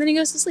 and then he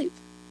goes to sleep.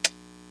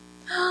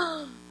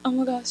 Oh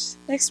my gosh,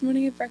 next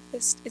morning at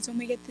breakfast is when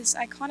we get this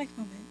iconic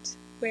moment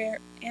where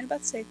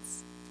Annabeth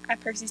sits at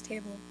Percy's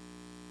table.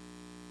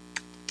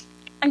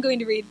 I'm going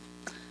to read.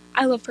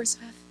 I love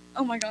Persephone.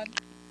 Oh my god.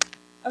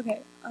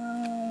 Okay,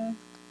 let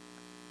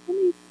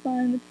me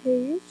find the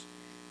page.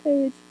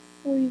 Page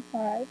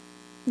 45,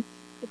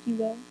 if you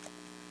will.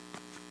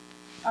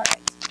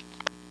 Alright.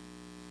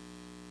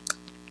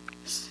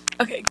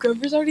 Okay,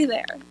 Grover's already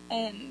there,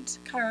 and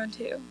Chiron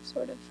too,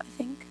 sort of, I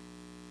think.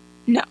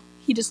 No,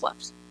 he just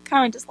left.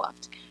 Chiron just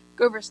left.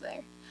 Grover's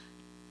there.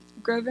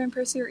 Grover and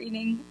Percy are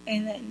eating,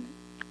 and then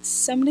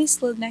somebody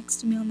slid next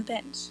to me on the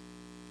bench.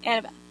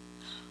 Annabeth.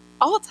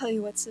 I'll tell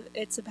you what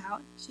it's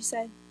about, she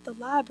said. The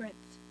labyrinth.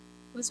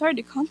 It was hard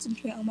to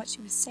concentrate on what she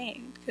was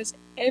saying, because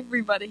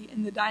everybody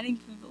in the dining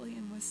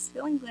pavilion was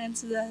stealing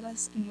glances at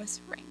us and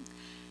whispering.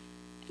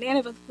 And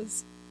Annabeth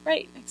was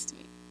right next to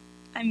me.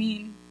 I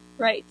mean,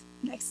 right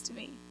next to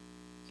me.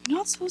 You're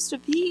not supposed to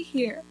be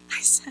here,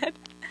 I said.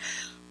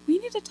 We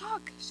need to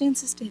talk, she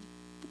insisted.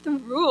 But the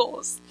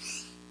rules.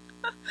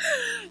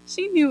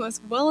 She knew as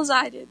well as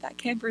I did that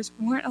campers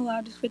weren't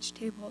allowed to switch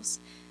tables.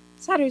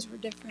 Satyrs were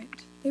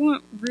different. They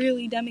weren't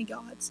really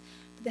demigods,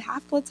 but the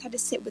half-bloods had to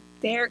sit with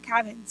their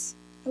cabins.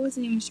 I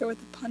wasn't even sure what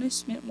the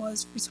punishment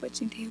was for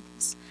switching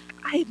tables.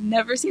 I had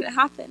never seen it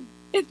happen.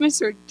 If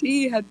Mr.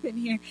 D had been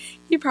here,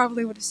 he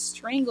probably would have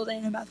strangled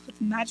Annabeth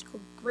with magical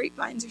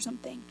grapevines or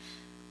something.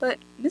 But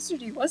Mr.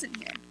 D wasn't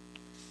here.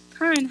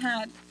 Karen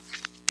had,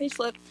 page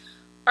flip,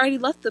 already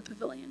left the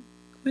pavilion.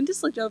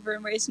 Quintus looked over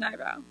and raised an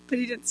eyebrow, but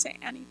he didn't say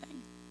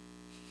anything.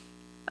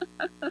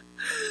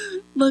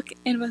 Look,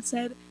 Annabeth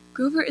said,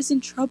 Grover is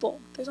in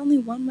trouble. There's only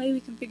one way we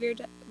can figure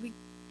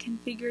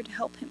to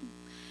help him.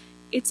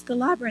 It's the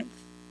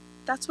labyrinth.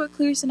 That's what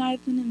Clears and I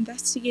have been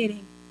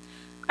investigating.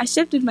 I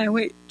shifted my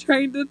weight,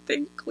 trying to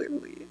think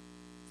clearly.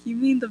 You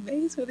mean the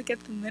maze where they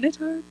get the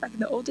Minotaur back in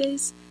the old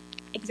days?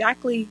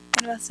 Exactly,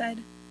 Annabeth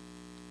said.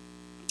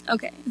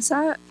 Okay, is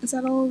that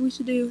all we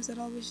should do? Is that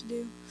all we should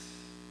do?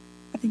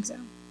 I think so.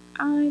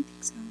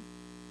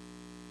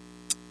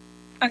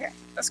 Okay,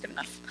 that's good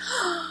enough.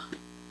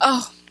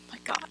 Oh my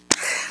god.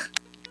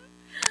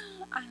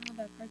 I love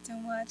that part so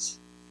much.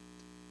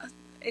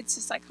 It's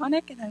just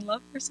iconic, and I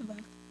love Ursula.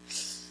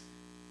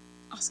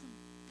 Awesome.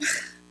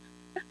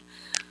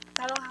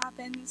 That all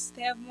happens.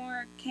 They have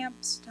more camp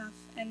stuff,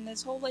 and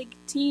this whole like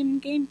team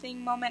game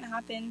thing moment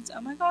happens.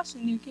 Oh my gosh, a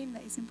new game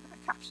that isn't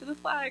Capture the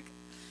Flag.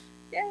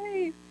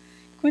 Yay!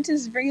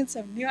 Quintus is bringing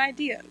some new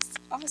ideas.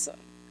 Awesome.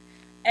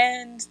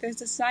 And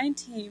there's assigned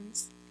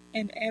teams,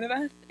 and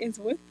Annabeth is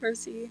with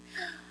Percy.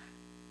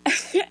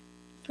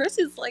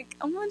 Percy's like,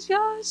 oh my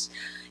gosh,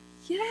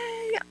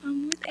 yay,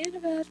 I'm with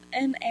Annabeth.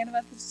 And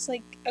Annabeth is just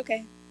like,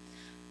 okay,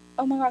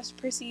 oh my gosh,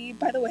 Percy,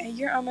 by the way,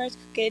 your armor is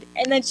crooked.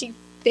 And then she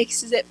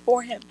fixes it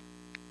for him.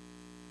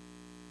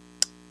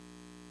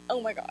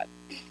 Oh my god.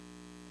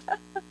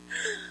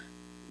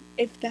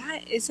 If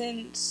that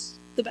isn't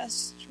the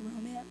best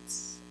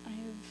romance I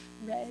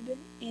have read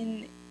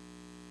in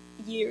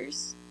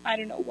years, I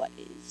don't know what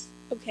is.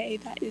 Okay,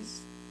 that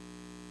is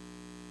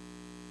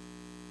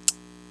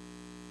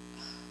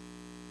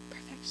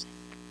perfection.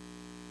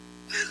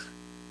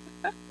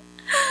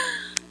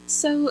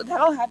 So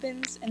that all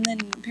happens, and then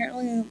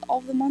apparently all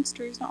of the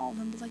monsters, not all of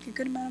them, but like a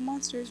good amount of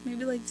monsters,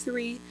 maybe like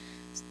 3,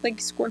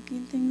 like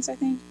scorpion things, I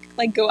think,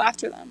 like go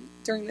after them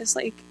during this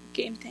like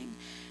game thing,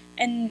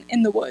 and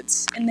in the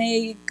woods, and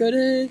they go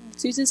to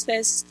Zeus's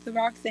fist, the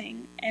rock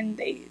thing, and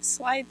they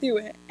slide through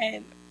it,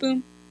 and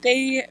boom,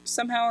 they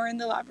somehow are in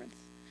the labyrinth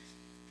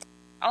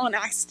on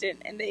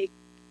accident, and they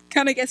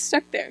kind of get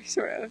stuck there,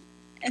 sort of,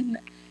 and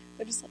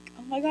they're just like,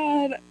 oh my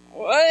god,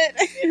 what?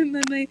 And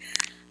then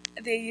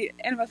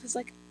Annabeth is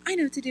like, I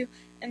know what to do,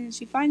 and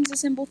she finds a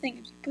simple thing,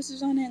 and she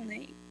pushes on it, and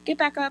they get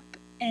back up,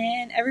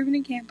 and everybody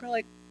in camp are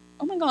like,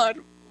 oh my god,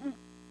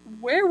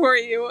 where were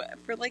you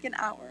for like an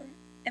hour?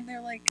 And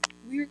they're like,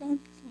 we were gone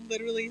for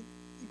literally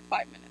like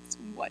 5 minutes,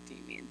 what do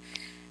you mean?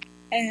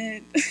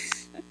 And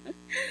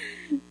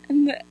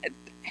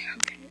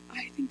okay,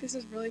 I think this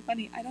is really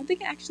funny. I don't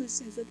think it actually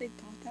says that they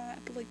thought that,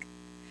 but like,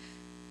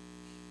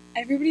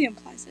 everybody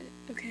implies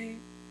it, okay?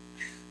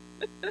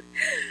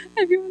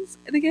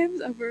 The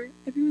game's over,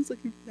 everyone's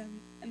looking for them,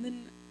 and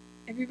then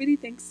everybody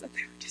thinks that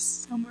they were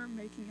just somewhere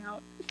making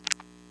out.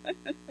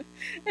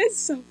 It's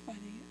so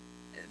funny.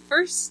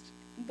 First,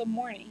 the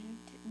morning,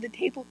 the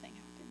table thing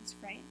happens,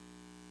 right?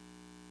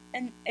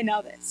 And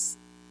now this.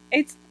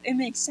 It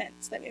makes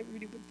sense that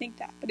everybody would think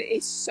that, but it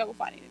is so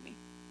funny to me.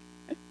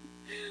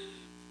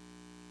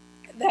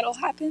 That all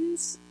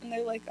happens, and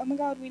they're like, oh my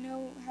god, we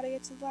know how to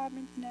get to the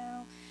labyrinth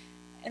now.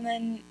 And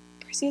then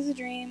Percy has a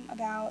dream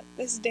about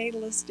this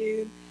Daedalus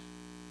dude.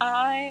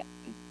 I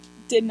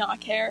did not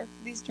care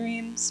for these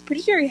dreams.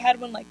 Pretty sure he had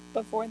one like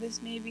before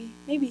this, maybe.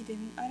 Maybe he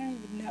didn't. I don't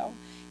even know.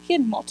 He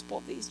had multiple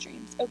of these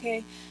dreams.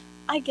 Okay,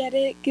 I get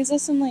it. Gives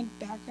us some like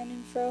background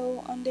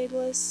info on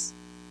Daedalus.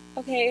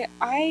 Okay,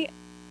 I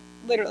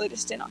literally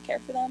just did not care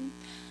for them.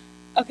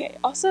 Okay,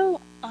 also,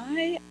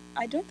 I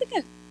don't think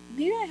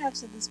maybe I have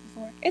said this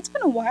before. It's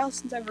been a while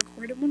since I've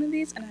recorded one of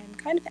these, and I'm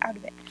kind of out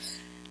of it.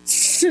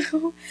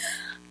 So,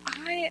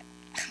 I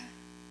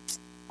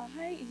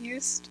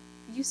used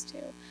to.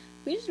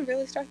 We should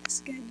really start this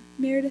again.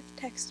 Meredith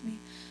texted me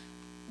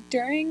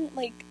during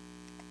like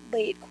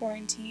late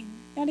quarantine.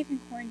 Not even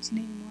quarantine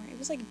anymore. It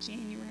was like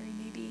January,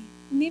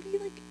 maybe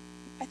like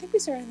I think we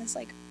started this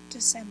like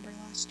December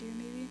last year,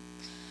 maybe.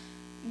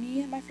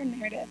 Me and my friend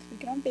Meredith, we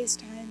get on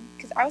FaceTime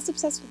because I was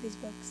obsessed with these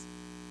books,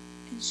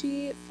 and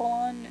she full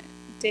on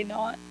did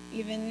not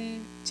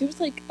even. She was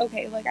like,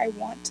 okay, like I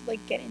want to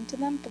like get into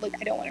them, but like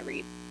I don't want to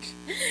read.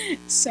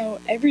 So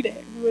every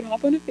day we would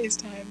hop on a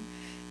FaceTime,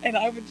 and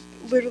I would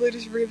literally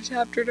just read a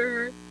chapter to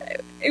her.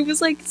 It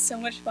was like so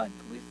much fun.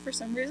 But we for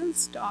some reason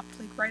stopped,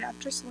 like, right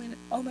after Selena.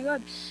 Oh my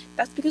god,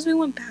 that's because we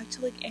went back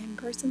to, like,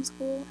 in-person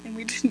school, and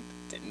we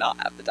did not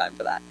have the time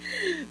for that.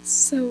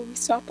 So we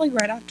stopped, like,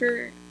 right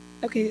after,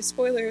 okay,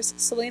 spoilers,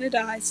 Selena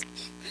dies,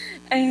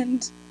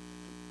 and,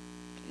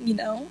 you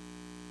know,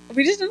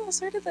 we just all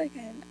started that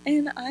again,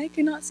 and I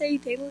could not say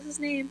Daedalus's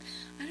name.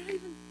 I don't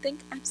even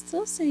think I'm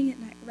still saying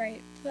it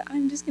right, but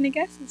I'm just gonna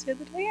guess and say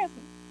that I am.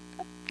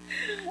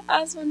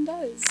 As one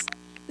does.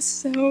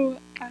 So,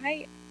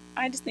 I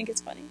just think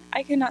it's funny.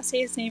 I could not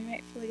say his name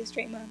right for like a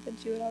straight month, and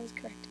she would always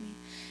correct me.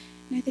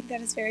 And I think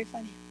that is very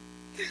funny.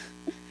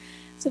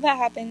 So that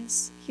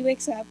happens. He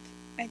wakes up,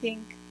 I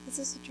think. Is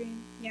this a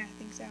dream? Yeah, I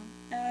think so.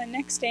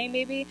 Next day,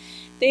 maybe,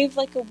 they have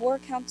like a war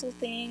council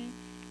thing,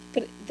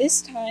 but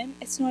this time,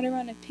 it's not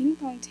around a ping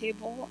pong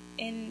table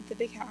in the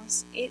big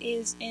house. It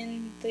is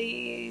in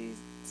the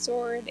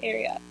sword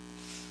area.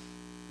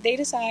 They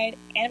decide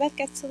Annabeth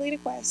gets to lead a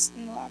quest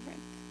in the labyrinth.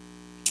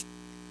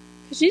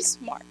 Because she's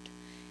smart.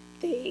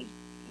 They,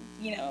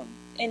 you know,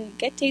 and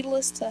get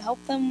Daedalus to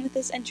help them with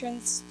this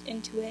entrance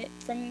into it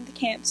from the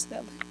camp so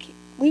that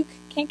Luke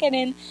can't get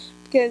in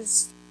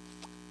because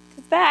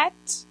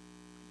that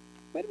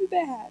would be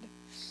bad.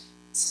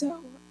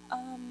 So,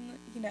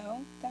 you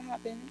know, that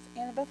happens.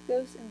 Annabeth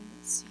goes and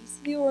sees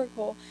the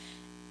Oracle.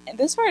 And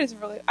this part is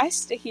really, I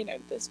sticky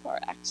note this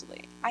part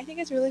actually. I think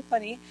it's really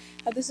funny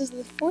how this is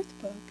the 4th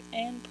book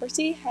and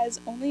Percy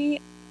has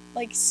only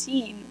like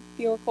seen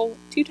the Oracle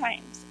 2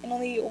 times and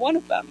only one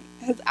of them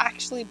has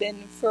actually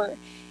been for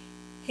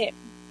him.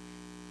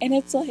 And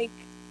it's like,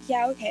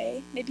 yeah,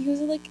 okay, maybe he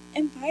was like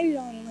invited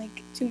on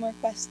like 2 more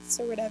quests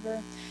or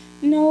whatever.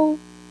 No,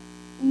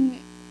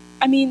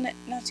 I mean,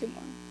 not 2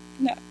 more.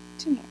 No,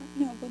 2 more.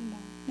 No, 1 more.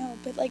 No,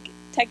 but like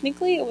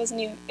technically it wasn't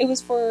even, it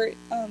was for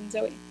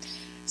Zoe.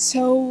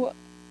 So,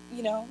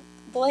 you know,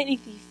 the Lightning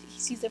Thief, he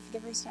sees it for the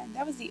first time.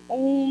 That was the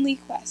only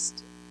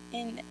quest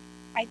in,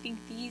 I think,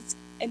 these,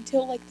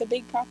 until, like, the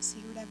big prophecy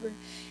or whatever,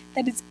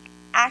 that is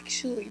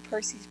actually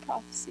Percy's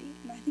prophecy.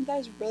 And I think that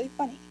is really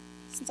funny,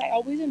 since I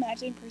always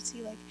imagine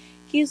Percy, like,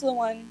 he's the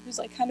one who's,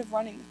 like, kind of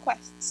running the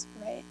quests,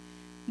 right?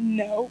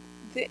 No,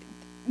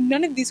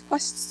 none of these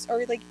quests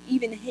are, like,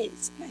 even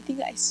his. And I think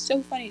that is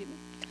so funny to me.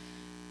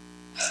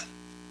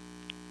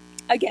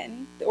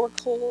 Again, the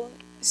Oracle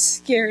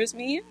scares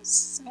me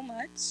so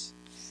much.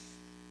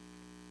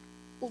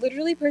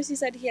 Literally, Percy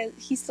said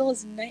he still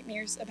has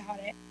nightmares about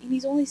it, and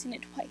he's only seen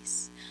it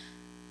twice.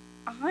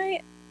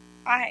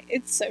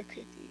 It's so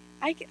creepy.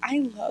 I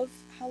love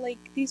how, like,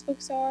 these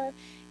books are,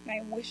 and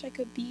I wish I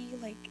could be,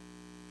 like,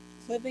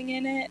 living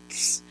in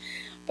it,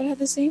 but at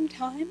the same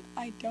time,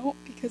 I don't,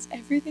 because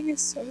everything is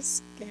so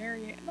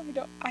scary, and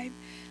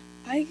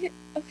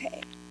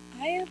okay.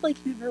 I have,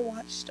 like, never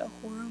watched a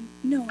horror...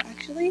 No,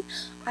 actually,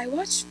 I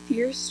watched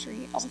Fear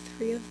Street, all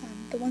 3 of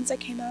them. The ones that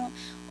came out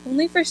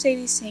only for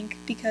Sadie Sink,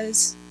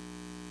 because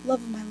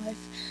love of my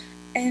life.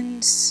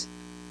 And,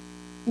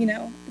 you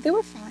know, they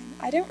were fine.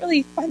 I didn't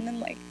really find them,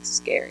 like,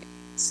 scary.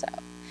 So,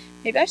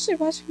 maybe I should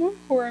watch more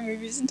horror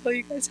movies and tell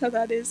you guys how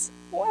that is.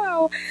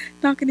 Wow,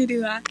 not gonna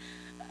do that.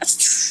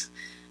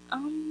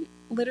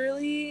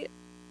 Literally,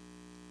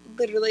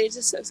 it's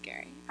just so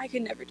scary. I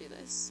could never do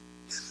this.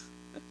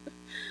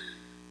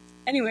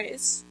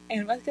 Anyways,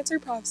 Annabeth gets her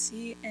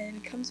prophecy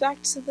and comes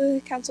back to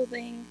the council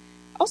thing.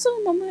 Also,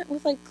 a moment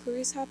with, like,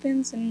 Clarice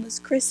happens, and this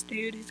Chris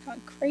dude who's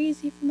gone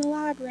crazy from the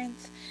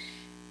labyrinth.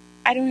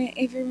 I don't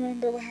even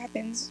remember what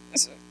happens.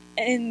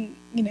 And,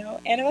 you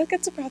know, Annabeth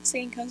gets a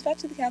prophecy and comes back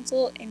to the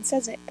council and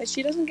says it, but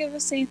she doesn't give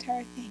us the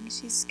entire thing.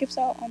 She skips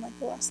out on, like,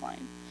 the last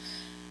line.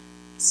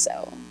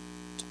 So,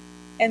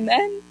 and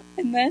then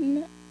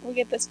we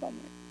get this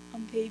moment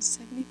on page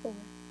 74.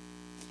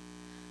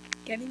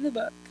 Getting the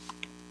book.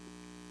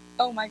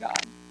 Oh my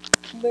god.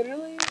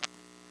 Literally.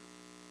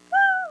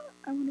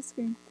 I want to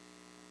scream.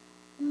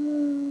 I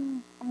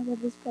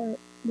love this part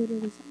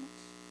literally so much.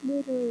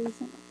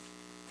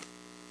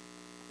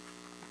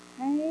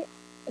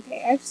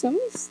 Okay, I have so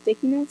many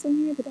sticky notes in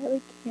here that I,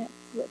 like, can't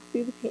flip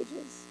through the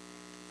pages.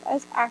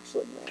 That's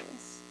actually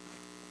hilarious.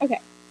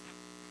 Okay.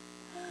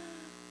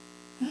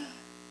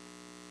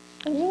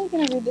 I'm really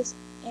gonna read this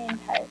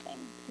entire thing,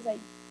 because I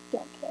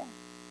don't care.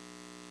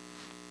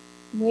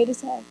 Wait a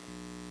sec.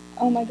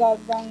 Oh my god,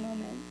 wrong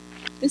moment.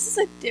 This is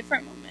a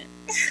different moment.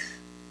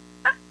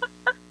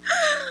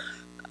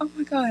 Oh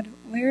my god,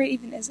 where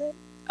even is it?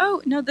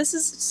 Oh, no, this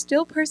is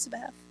still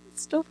Percabeth.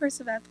 It's still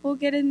Percabeth. We'll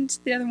get into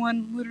the other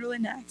one literally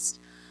next.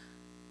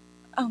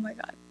 Oh my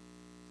god.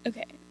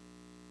 Okay.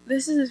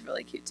 This is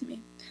really cute to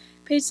me.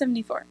 Page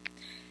 74.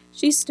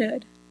 She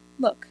stood.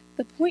 Look,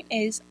 the point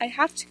is, I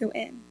have to go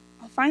in.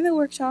 I'll find the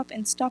workshop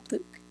and stop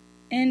Luke.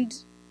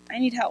 And I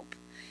need help.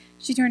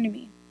 She turned to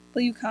me.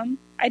 Will you come?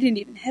 I didn't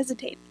even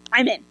hesitate.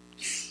 I'm in.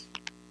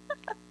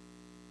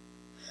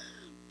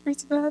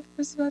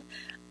 Percabeth.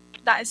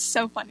 That is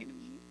so funny to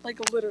me. Like,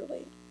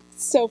 literally.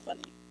 So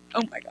funny.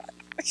 Oh my god.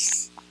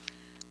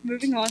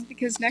 Moving on,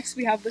 because next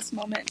we have this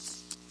moment.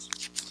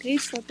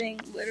 Page flipping,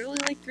 literally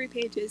like 3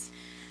 pages.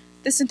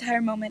 This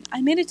entire moment.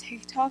 I made a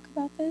TikTok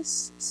about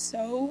this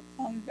so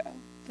long ago.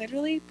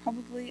 Literally,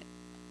 probably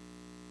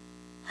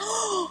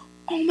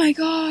Oh my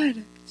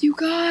god! You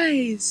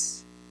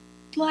guys!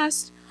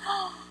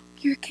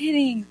 You're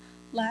kidding!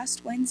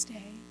 Last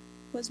Wednesday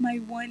was my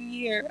 1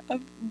 year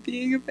of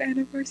being a fan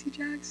of Percy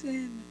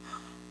Jackson.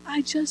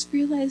 I just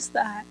realized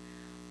that.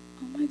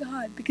 Oh my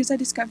god, because I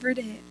discovered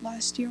it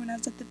last year when I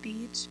was at the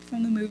beach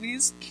from the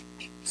movies.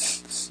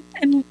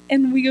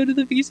 and we go to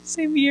the beach the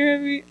same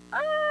year.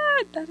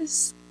 Oh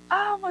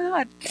my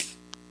god.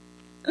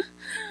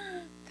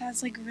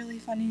 That's like really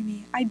funny to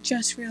me. I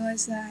just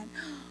realized that.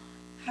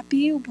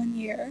 Happy 1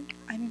 year.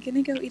 I'm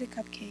gonna go eat a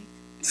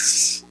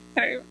cupcake.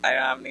 I don't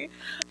have any.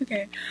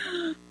 Okay.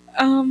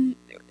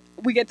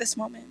 We get this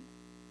moment.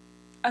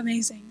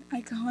 Amazing.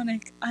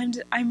 Iconic.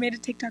 I made a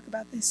TikTok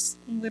about this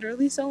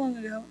literally so long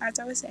ago, as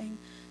I was saying.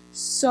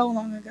 So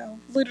long ago.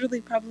 Literally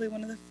probably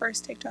one of the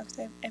first TikToks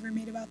I've ever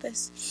made about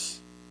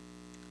this.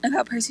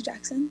 About Percy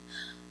Jackson.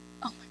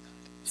 Oh my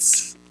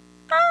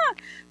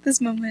god. This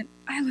moment.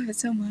 I love it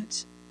so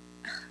much.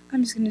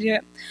 I'm just gonna do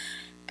it.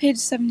 Page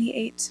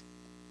 78.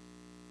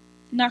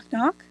 Knock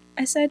knock,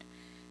 I said.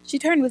 She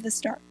turned with a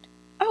start.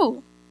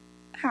 Oh,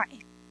 hi.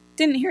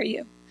 Didn't hear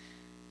you.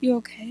 You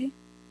okay?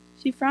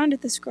 She frowned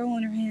at the scroll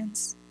in her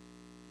hands.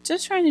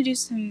 Just trying to do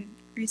some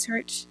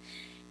research.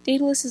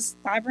 Daedalus's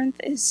labyrinth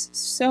is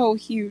so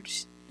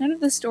huge. None of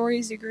the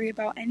stories agree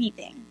about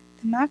anything.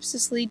 The maps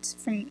just lead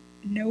from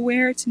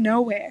nowhere to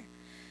nowhere.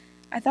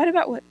 I thought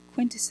about what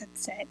Quintus had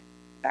said,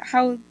 about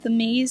how the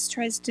maze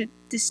tries to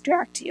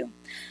distract you.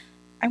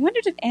 I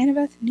wondered if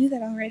Annabeth knew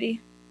that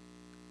already.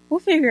 We'll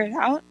figure it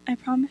out, I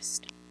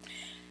promised.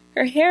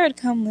 Her hair had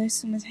come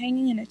loose and was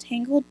hanging in a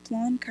tangled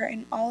blonde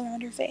curtain all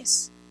around her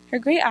face. Her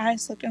gray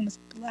eyes looked almost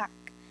black.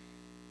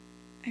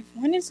 I've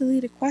wanted to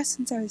lead a quest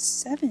since I was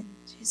 7,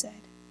 she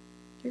said.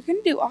 You're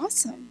going to do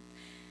awesome.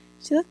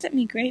 She looked at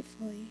me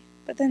gratefully,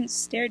 but then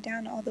stared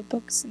down at all the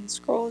books and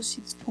scrolls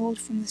she'd pulled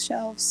from the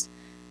shelves.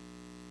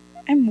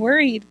 I'm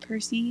worried,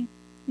 Percy.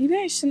 Maybe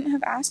I shouldn't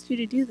have asked you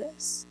to do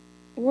this.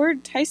 Or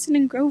Tyson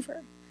and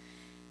Grover.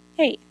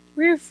 Hey,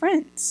 we're your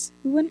friends.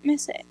 We wouldn't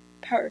miss it.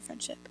 Power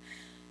friendship.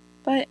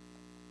 But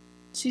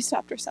she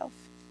stopped herself.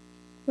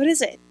 What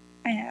is it?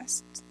 I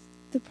asked.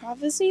 The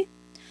prophecy?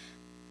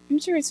 I'm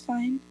sure it's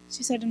fine,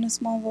 she said in a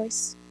small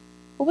voice.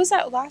 What was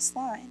that last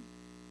line?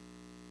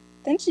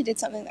 Then she did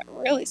something that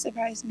really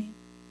surprised me.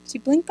 She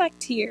blinked like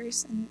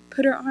tears and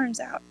put her arms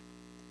out.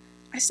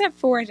 I stepped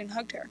forward and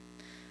hugged her.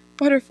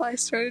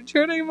 Butterflies started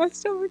churning in my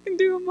stomach and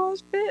doing a mosh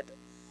pit.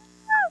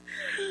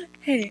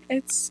 Hey,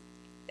 it's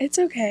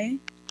okay.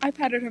 I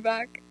patted her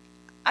back.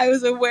 I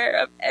was aware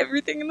of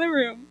everything in the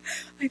room.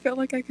 I felt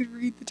like I could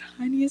read the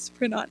tiniest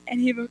print on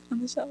any book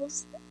on the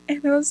shelves.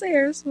 Annabeth's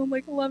hair smelled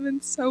like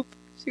lemon soap.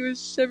 She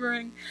was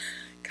shivering.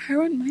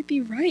 Chiron might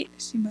be right,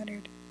 she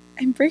muttered.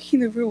 I'm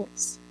breaking the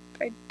rules,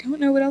 but I don't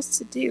know what else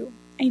to do.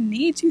 I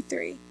need you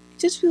three. It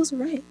just feels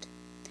right.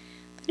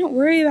 Then don't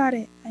worry about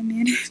it, I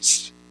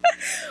managed.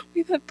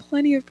 We've had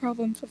plenty of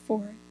problems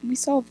before, and we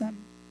solved them.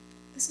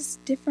 This is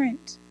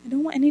different. I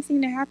don't want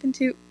anything to happen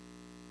to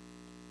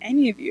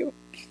any of you.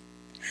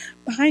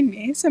 Behind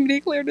me,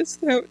 somebody cleared his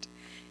throat.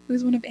 It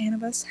was one of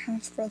Annabeth's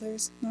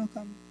half-brothers,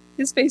 Malcolm.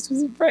 His face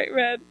was bright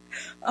red.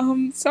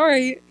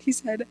 Sorry, he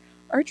said.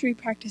 Archery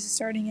practice is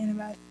starting,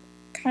 Annabeth.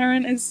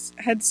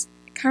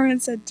 Chiron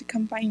said to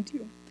come find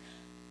you.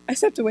 I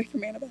stepped away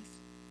from Annabeth.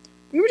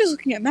 We were just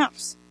looking at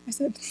maps, I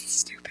said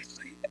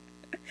stupidly.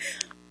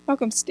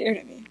 Malcolm stared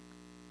at me.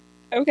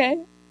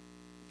 Okay.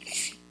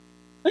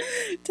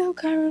 Tell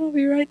Chiron I'll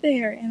be right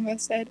there,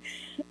 Annabeth said.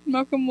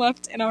 Malcolm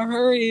left in a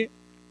hurry.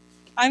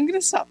 I'm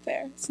gonna stop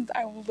there, since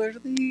I will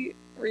literally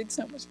read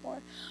so much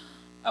more.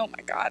 Oh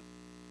my god.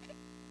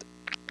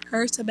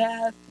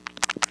 Percabeth.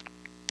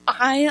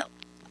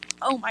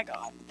 Oh my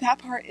god. That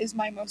part is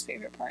my most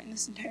favorite part in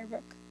this entire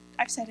book.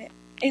 I've said it.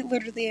 It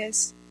literally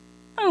is.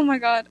 Oh my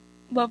god.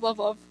 Love, love,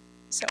 love.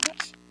 So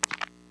much.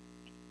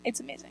 It's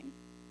amazing.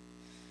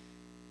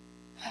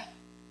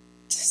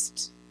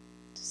 Just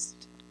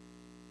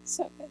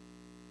so good.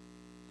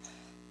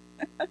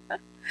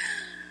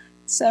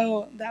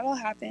 So that all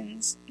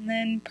happens, and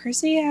then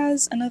Percy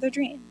has another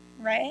dream,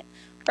 right?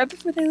 Right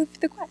before they leave for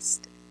the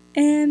quest.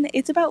 And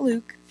it's about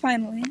Luke,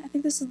 finally. I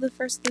think this is the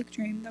first Luke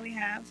dream that we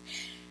have.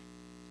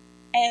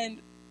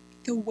 And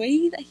the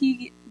way that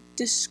he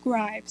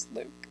describes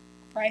Luke,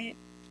 right?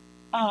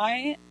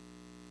 I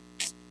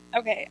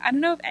don't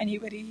know if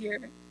anybody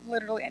here,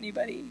 literally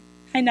anybody.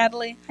 Hi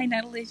Natalie,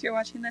 if you're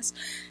watching this.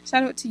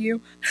 Shout out to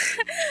you.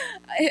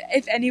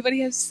 If anybody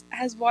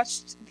has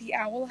watched The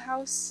Owl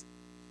House,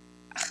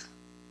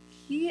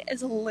 he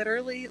is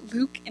literally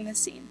Luke in the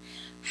scene.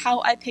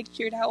 How I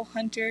pictured how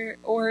Hunter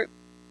or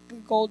the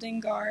Golden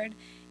Guard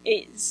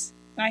is.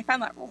 And I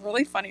found that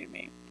really funny to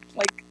me.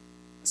 Like,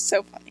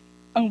 so funny.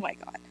 Oh my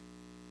god.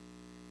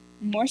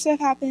 More stuff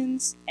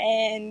happens,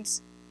 and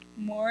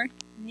more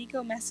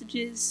Nico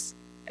messages.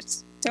 I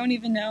just don't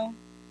even know.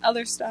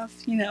 Other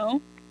stuff, you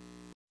know.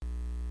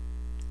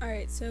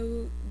 Alright,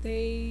 so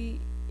they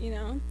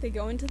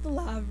go into the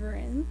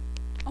labyrinth.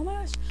 Oh my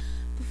gosh.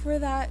 Before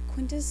that,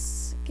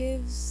 Quintus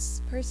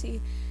gives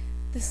Percy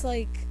this,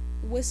 like,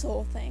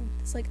 whistle thing,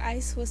 this like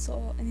ice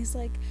whistle, and he's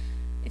like,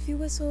 if you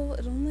whistle,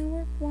 it'll only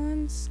work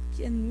once,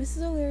 and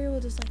Mrs. O'Leary will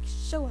just like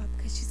show up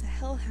because she's a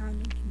hellhound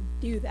and can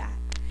do that.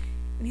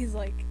 And he's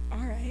like,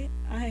 alright,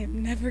 I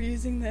am never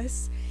using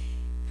this.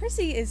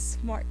 Percy is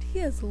smart. He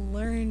has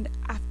learned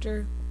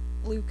after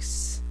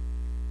Luke's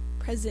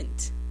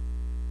present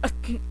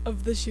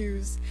of the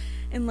shoes,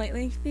 and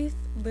Lightning Thief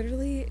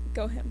literally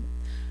go him,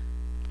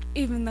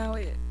 even though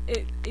it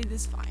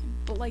is fine,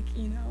 but like,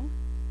 you know,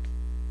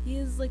 he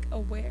is like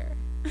aware.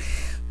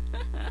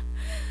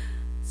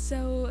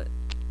 So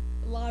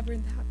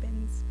Labyrinth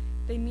happens.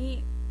 They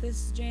meet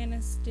this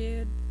Janus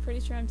dude, pretty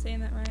sure I'm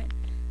saying that right.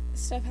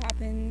 Stuff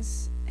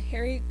happens.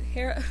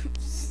 Hera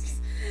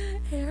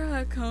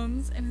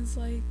comes and is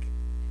like,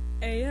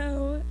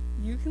 ayo,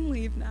 you can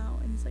leave now.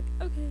 And he's like,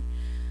 okay.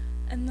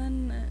 And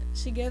then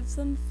she gives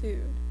them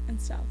food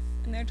and stuff,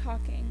 and they're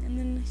talking, and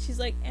then she's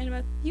like,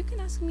 Annabeth, you can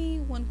ask me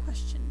one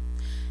question.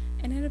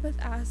 And Annabeth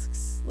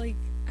asks, like,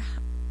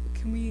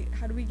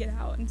 how do we get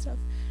out and stuff,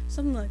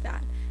 something like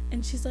that.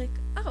 And she's like,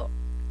 oh,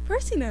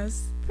 Percy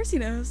knows,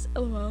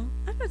 lol,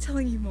 I'm not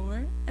telling you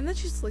more. And then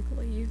she just like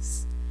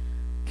leaves.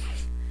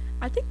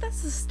 I think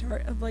that's the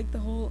start of like the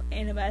whole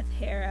Annabeth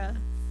Hera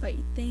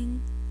fight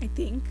thing. I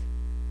think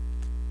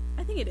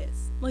it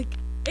is. Like,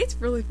 it's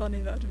really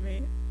funny though to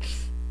me.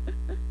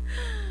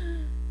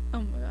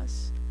 Oh my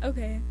gosh.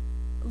 Okay,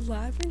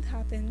 Labyrinth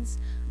happens.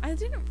 I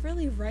didn't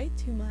really write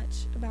too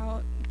much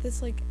about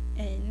this like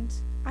end.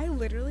 I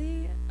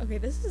literally, okay,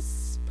 this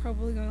is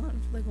probably going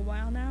on for like a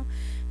while now,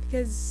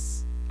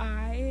 because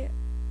I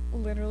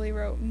literally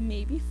wrote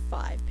maybe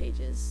 5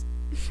 pages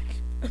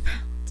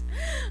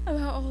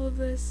about all of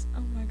this.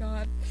 Oh my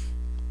god.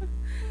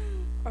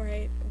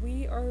 Alright,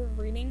 we are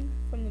reading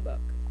from the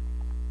book.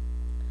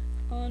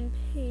 On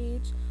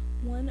page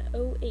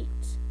 108.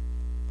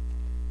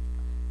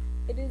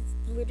 It is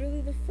literally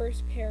the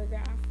first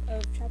paragraph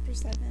of chapter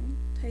 7.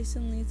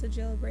 Tyson leads a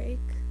jailbreak.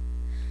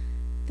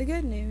 The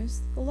good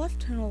news, the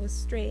left tunnel was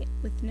straight,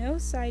 with no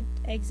side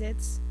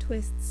exits,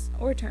 twists,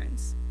 or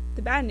turns.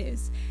 The bad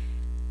news,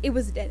 it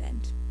was a dead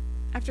end.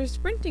 After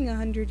sprinting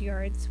 100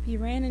 yards, we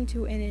ran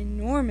into an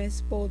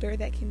enormous boulder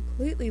that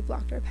completely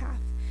blocked our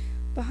path.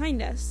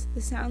 Behind us,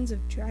 the sounds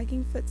of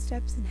dragging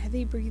footsteps and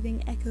heavy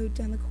breathing echoed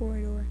down the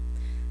corridor.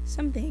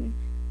 Something,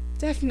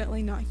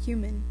 definitely not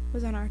human,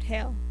 was on our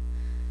tail.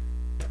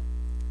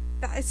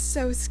 That is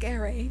so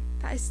scary.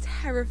 That is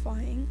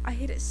terrifying. I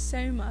hate it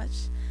so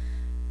much.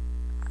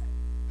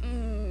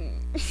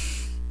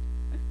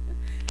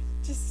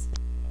 Just,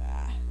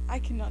 I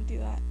cannot do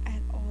that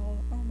at all.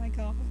 Oh my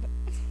god.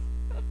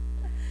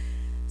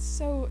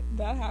 So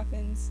that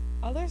happens.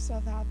 Other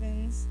stuff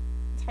happens.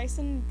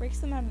 Tyson breaks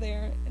them out of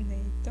there and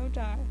they don't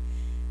die.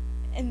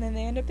 And then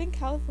they end up in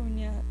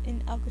California,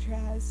 in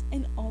Alcatraz.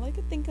 And all I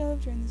could think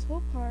of during this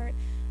whole part,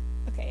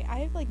 okay,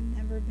 I've like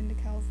never been to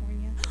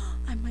California.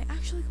 I might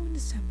actually go in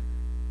December.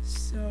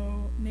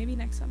 So maybe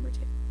next summer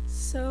too.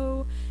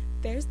 So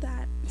there's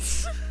that.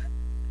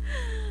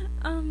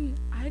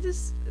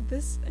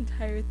 This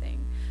entire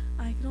thing,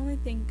 I can only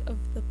think of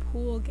the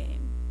pool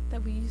game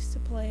that we used to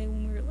play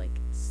when we were like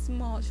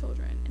small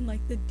children, and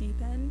like the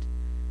deep end.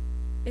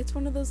 It's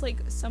one of those like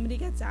somebody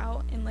gets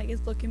out and like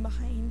is looking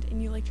behind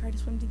and you like try to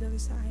swim to the other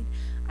side.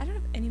 I don't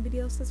know if anybody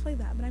else that's played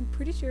that, but I'm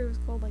pretty sure it was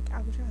called like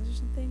Alcatraz or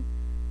something,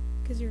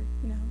 because you're,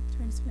 you know,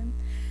 trying to swim.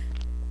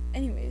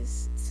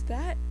 Anyways, so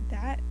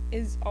that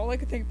is all I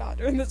could think about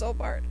during this whole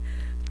part.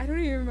 I don't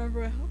even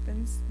remember what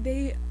happens.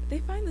 They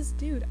find this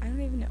dude. I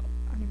don't know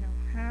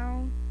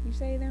how you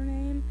say their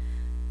name.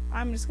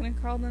 I'm just gonna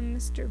call them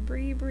Mr.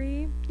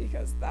 Bree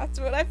because that's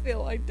what I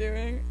feel like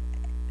doing.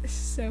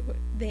 So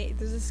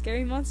there's a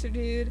scary monster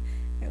dude.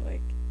 They're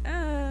like,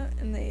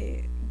 and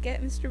they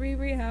get Mr.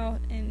 Bree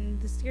out,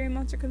 and the scary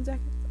monster comes back.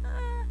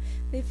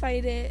 They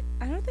fight it.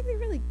 I don't think they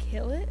really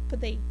kill it,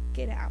 but they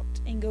get out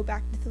and go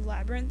back to the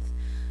labyrinth.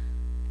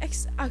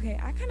 Okay,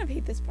 I kind of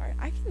hate this part.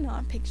 I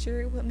cannot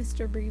picture what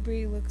Mr.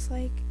 Bree looks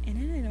like,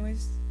 and it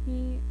annoys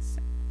me.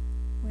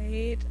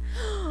 Wait.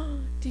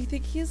 Do you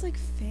think he has like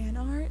fan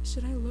art?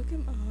 Should I look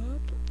him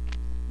up?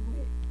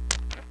 Wait.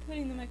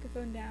 Putting the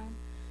microphone down.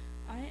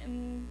 I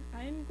am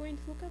going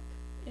to look up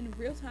in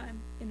real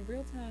time.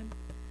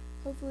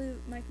 Hopefully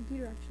my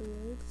computer actually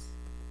loads.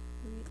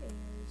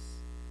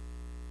 Airs.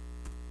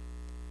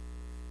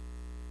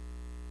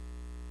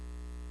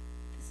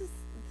 This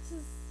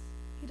is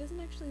he doesn't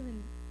actually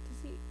even, does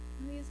he?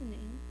 No, he has a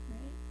name,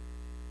 right?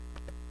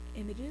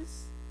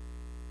 Images?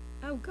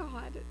 Oh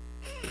god.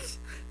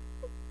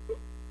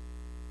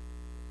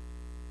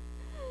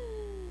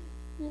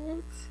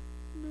 What?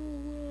 No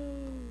way.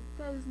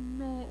 That is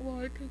not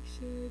what I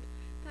pictured.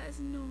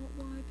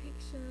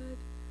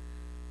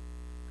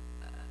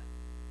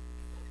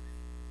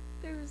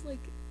 There's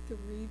like 3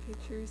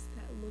 pictures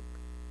that look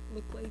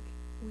like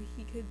what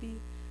he could be.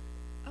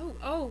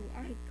 Oh,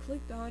 I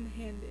clicked on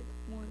handed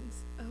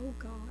ones. Oh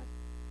god.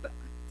 But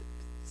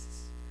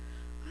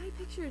I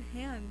pictured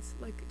hands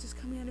like just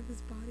coming out of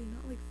his body,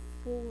 not like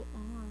full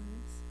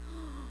arms.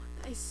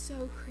 That is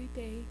so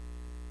creepy.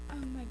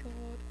 Oh my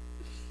god.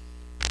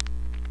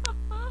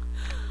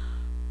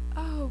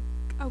 Oh,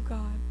 oh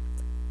God.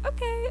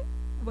 Okay,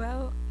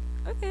 well,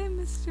 okay,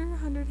 Mr.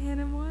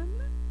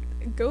 101.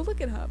 Go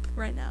look it up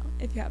right now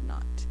if you have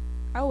not.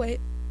 I'll wait.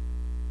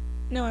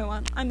 No, I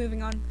won't. I'm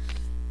moving on.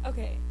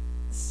 Okay,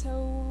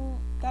 so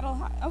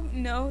oh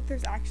no,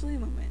 there's actually a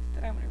moment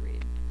that I want to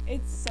read.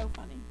 It's so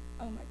funny.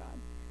 Oh my God.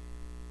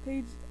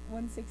 Page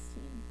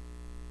 116.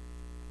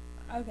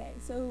 Okay,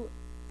 so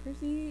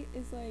Percy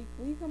is like,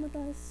 will you come with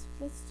us?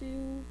 Let's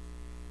do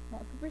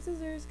rock, paper,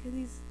 scissors, cause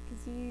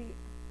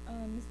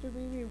Mr.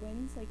 Bravery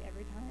wins, like,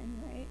 every time,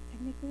 right?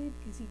 Technically,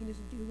 because he can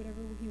just do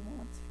whatever he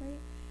wants, right?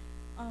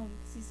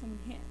 Cause he's so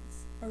many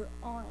hands. Or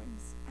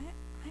arms.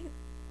 I'm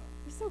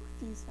so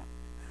confused now.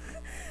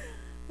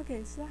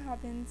 Okay, so that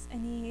happens,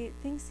 and he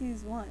thinks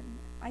he's won.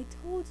 I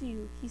told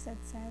you, he said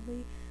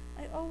sadly.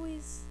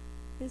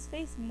 His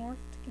face morphed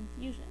to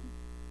confusion.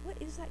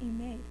 What is that you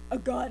made? A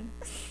gun!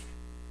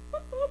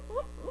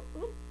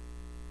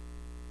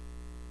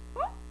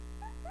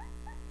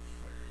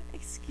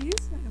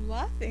 Excuse my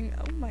laughing.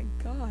 Oh my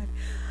God.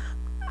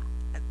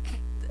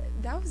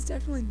 That was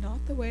definitely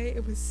not the way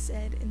it was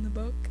said in the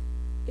book,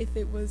 if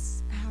it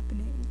was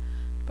happening.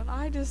 But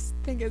I just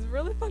think it's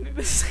really funny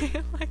to say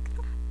it like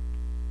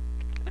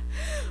that.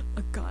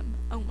 A gun.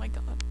 Oh my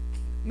God.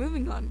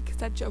 Moving on, because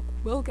that joke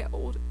will get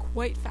old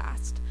quite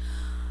fast.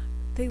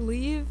 They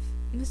leave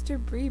Mr.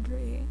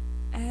 Bravery,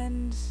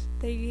 and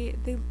they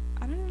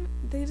I don't know,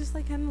 they just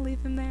like kind of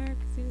leave him there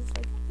because he's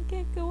like, I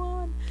can't go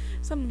on,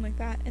 something like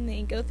that. And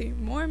they go through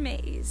more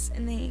maze,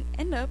 and they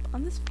end up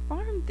on this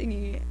farm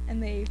thingy,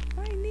 and they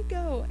find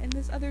Nico and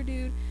this other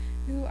dude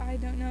who I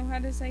don't know how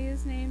to say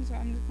his name, so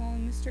I'm just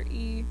calling Mr.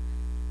 E.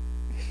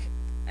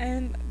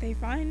 And they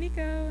find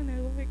Nico, and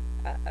they're like,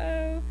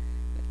 uh-oh.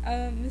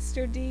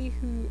 Mr. D,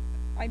 who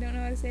I don't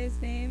know how to say his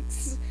name,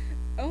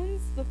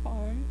 owns the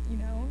farm, you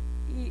know,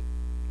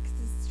 because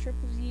it's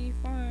Triple G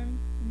farm,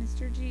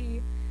 Mr.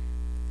 G.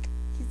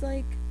 He's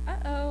like,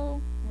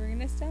 uh-oh, we're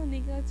gonna sell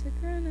Nico to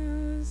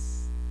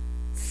Kronos.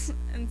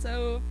 And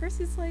so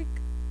Percy's like,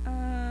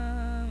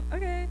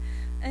 okay.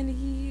 And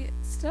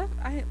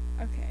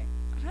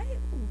I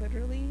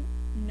literally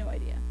no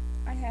idea.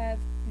 I have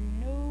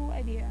no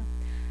idea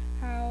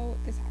how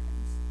this happens.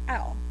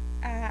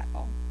 At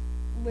all.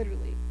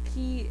 Literally.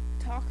 He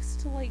talks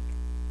to, like,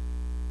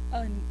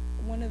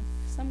 one of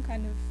some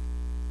kind of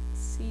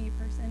sea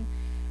person.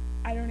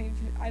 I don't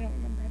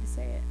remember how to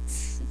say it.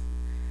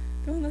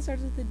 The one that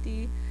starts with a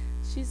D.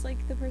 She's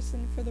like the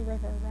person for the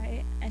river,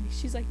 right? And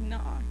she's like,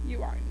 nah,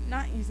 you are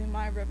not using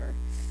my river.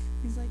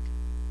 He's like,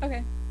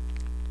 okay.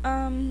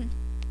 And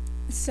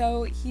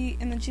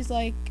then she's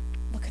like,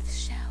 look at the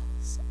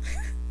shells.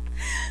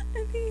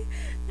 and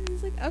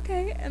he's like,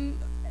 okay. And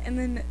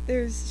then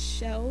there's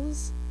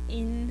shells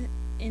in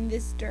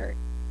this dirt.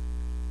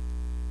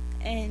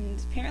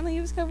 And apparently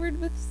it was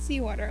covered with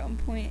seawater at one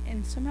point,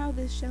 and somehow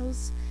the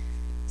shells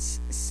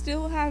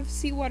still have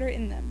seawater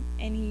in them,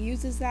 and he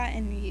uses that,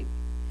 and he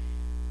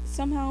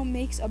somehow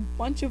makes a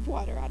bunch of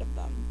water out of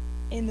them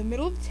in the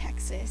middle of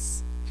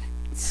Texas.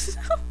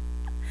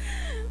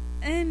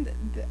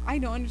 I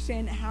don't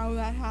understand how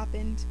that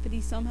happened, but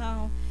he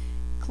somehow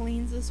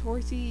cleans this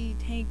horsey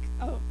tank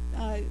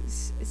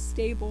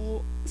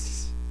stable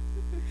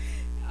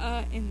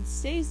and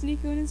saves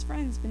Nico and his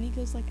friends, but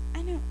Nico's like,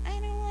 I don't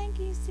like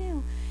you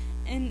still.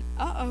 And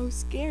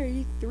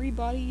scary,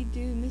 3-bodied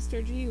dude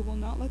Mr. G will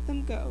not let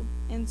them go.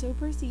 And so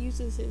Percy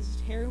uses his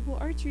terrible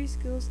archery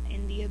skills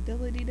and the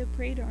ability to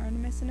pray to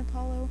Artemis and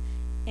Apollo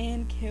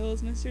and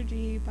kills Mr.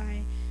 G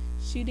by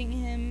shooting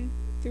him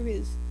through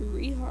his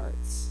 3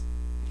 hearts.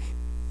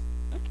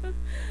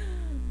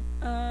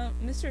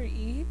 Mr.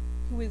 E,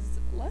 who is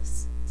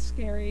less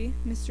scary,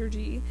 Mr.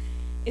 G,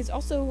 is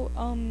also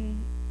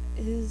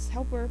his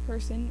helper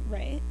person,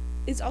 right?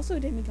 Is also a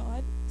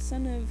demigod,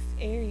 son of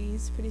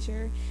Ares, pretty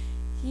sure.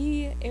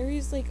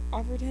 Ares, like,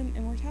 offered him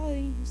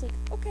immortality. He was like,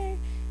 okay.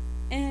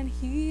 And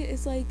he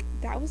is like,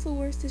 that was the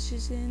worst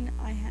decision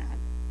I have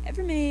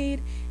ever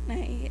made.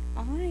 And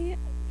I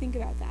think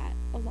about that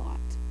a lot.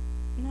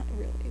 Not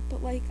really,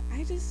 but, like,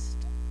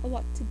 a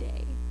lot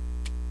today.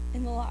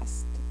 In the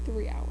last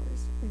 3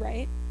 hours,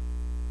 right?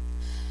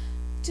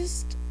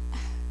 Just,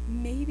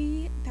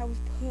 maybe that was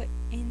put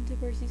into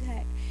Percy's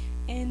head.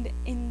 And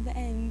in the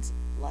end,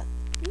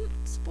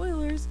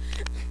 spoilers,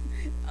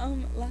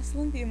 last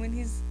Olympian, when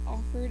he's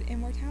offered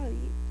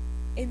immortality,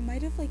 it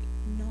might have, like,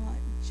 not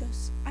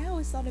just, I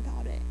always thought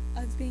about it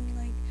as being,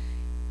 like,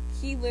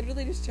 he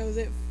literally just chose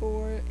it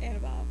for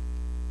Annabelle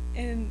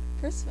and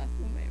Persephone,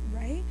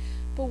 right?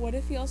 But what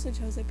if he also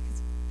chose it because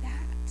of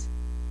that?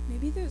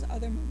 Maybe there's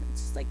other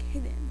moments just, like,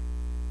 hidden,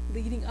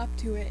 leading up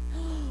to it.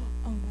 Oh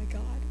my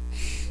God.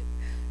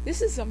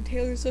 This is some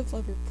Taylor Swift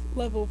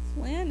level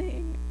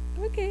planning.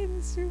 Okay,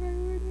 Mr.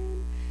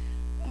 Birdman.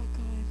 Oh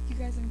God, you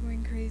guys, I'm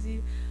going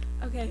crazy.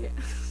 Okay,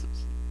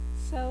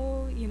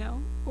 so, you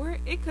know, or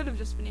it could have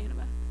just been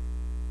Annabeth.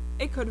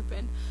 It could have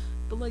been.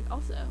 But, like,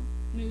 also,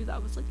 maybe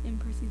that was, like, in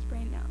Percy's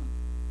brain now.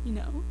 You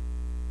know?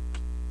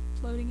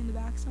 Floating in the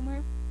back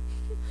somewhere.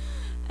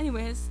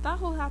 Anyways, that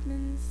whole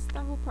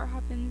part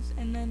happens,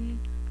 and then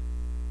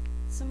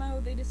somehow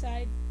they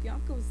decide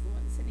Bianca was the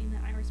one sending the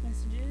Iris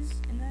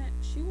messages, and that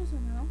she will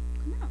somehow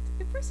come out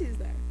if Percy is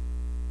there.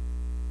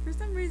 For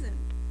some reason.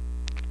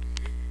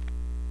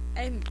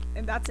 And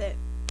that's it.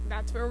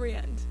 That's where we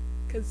end.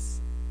 Because,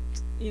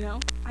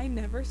 I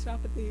never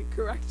stop at the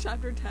correct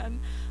chapter 10.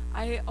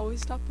 I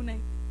always stop when I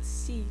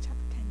see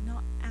chapter 10,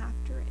 not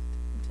after it.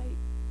 I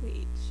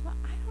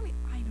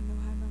don't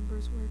know how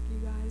numbers work, you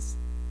guys.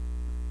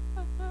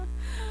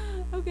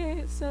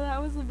 Okay, so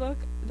that was the book.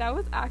 That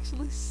was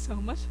actually so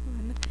much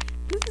fun.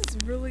 This is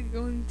really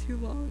going too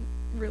long.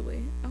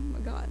 Really. Oh my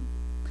god.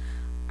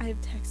 I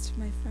have texted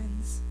my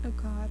friends. Oh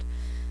god.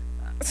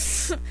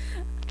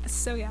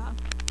 So yeah,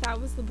 that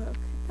was the book.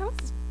 That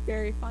was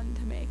very fun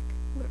to make,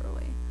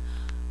 literally.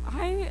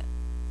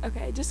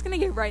 Just gonna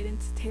get right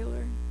into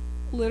Taylor.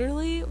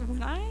 Literally,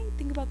 when I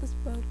think about this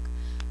book,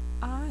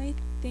 I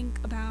think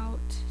about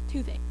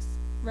two things,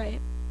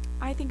 right?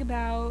 I think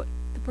about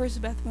the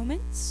Percabeth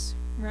moments,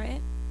 right?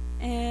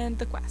 And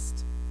the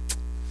quest.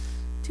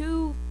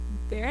 Two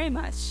very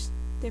much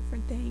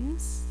different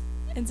things.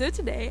 And so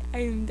today, I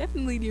am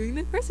definitely doing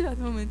the Percabeth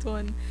moment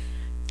one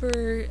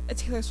for a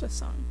Taylor Swift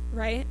song,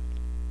 right?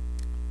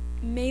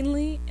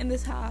 Mainly in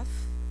this half,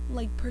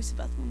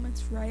 Percabeth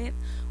moments, right?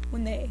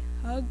 When they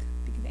hug,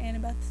 because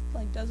Annabeth,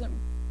 doesn't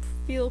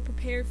feel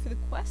prepared for the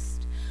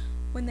quest.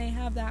 When they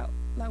have that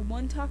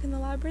one talk in the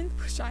labyrinth,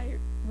 which I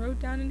wrote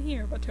down in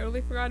here, but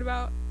totally forgot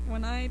about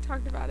when I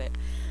talked about it.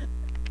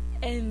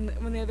 And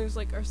when the others,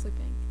 are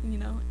sleeping,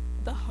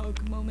 the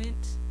hug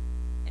moment.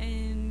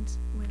 And,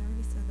 wait, I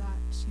already said that,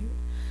 shoot.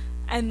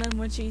 And then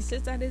when she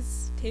sits at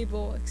his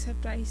table,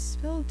 except I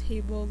spelled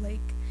table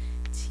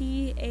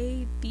Tabel.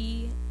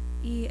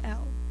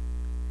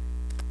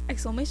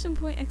 Exclamation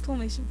point,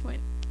 exclamation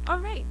point.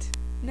 Alright,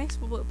 next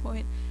bullet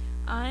point.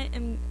 I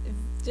am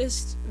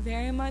just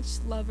very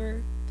much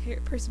lover.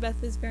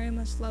 Percabeth is very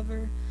much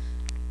lover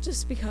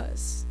just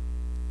because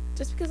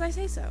I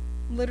say so.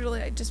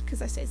 Literally, just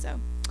because I say so.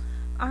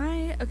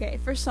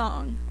 For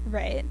song,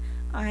 right,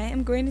 I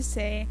am going to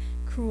say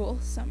Cruel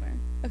Summer.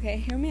 Okay,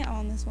 hear me out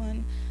on this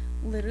one.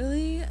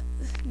 Literally,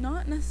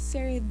 not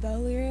necessarily the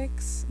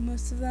lyrics,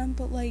 most of them,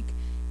 but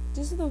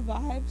just the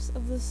vibes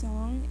of the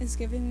song is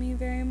giving me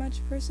very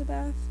much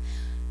Percabeth.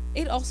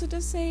 It also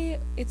does say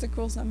it's a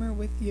cruel summer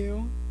with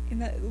you,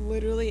 and that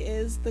literally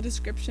is the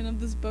description of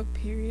this book,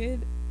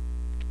 period.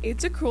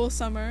 It's a cruel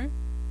summer.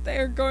 They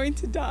are going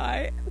to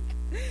die.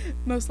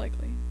 Most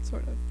likely,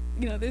 sort of.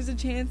 There's a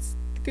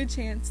good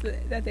chance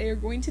that they are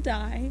going to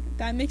die.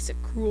 That makes it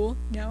cruel,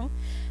 and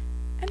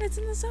it's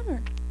in the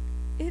summer.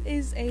 It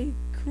is a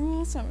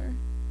cruel summer.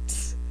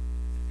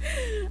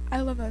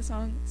 I love that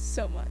song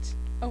so much.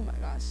 Oh my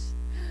gosh.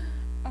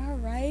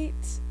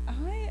 Alright.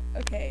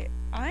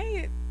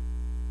 I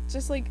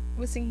just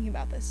was thinking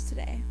about this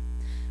today.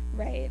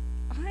 Right?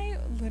 I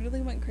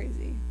literally went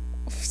crazy.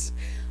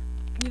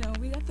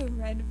 We got the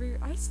Red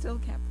I still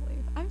can't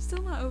believe. I'm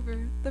still not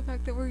over the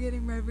fact that we're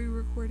getting Red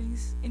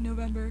recordings in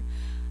November.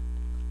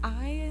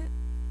 I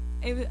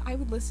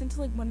would listen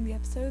to one of the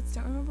episodes,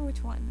 don't remember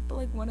which one,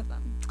 but one of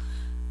them.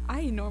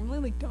 I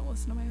normally don't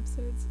listen to my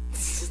episodes,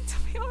 to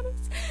be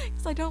honest,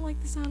 because I don't like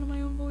the sound of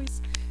my own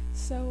voice.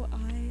 So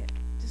I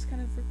just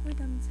kind of record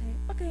them and say,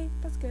 okay,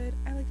 that's good,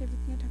 I liked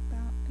everything I talked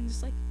about, and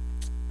just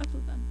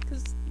upload them,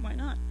 because why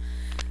not?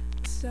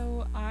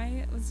 So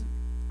I was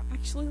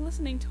actually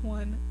listening to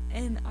one,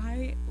 and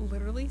I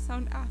literally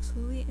sound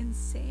absolutely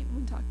insane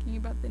when talking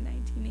about the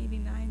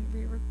 1989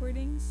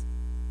 re-recordings.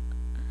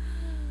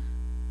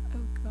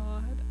 Oh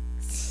god.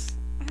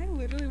 I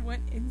literally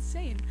went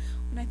insane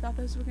when I thought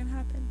those were gonna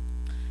happen.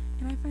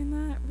 And I find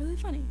that really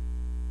funny.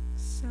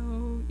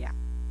 So, yeah.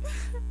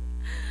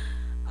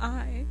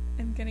 I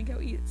am gonna go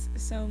eat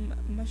some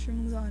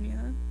mushroom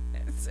lasagna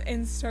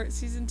and start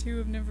season 2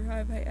 of Never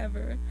Have I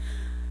Ever.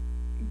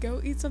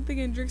 Go eat something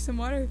and drink some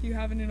water if you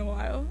haven't in a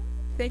while.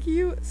 Thank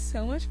you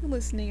so much for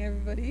listening,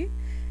 everybody.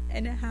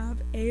 And have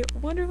a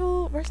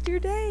wonderful rest of your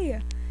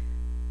day.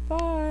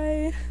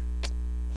 Bye.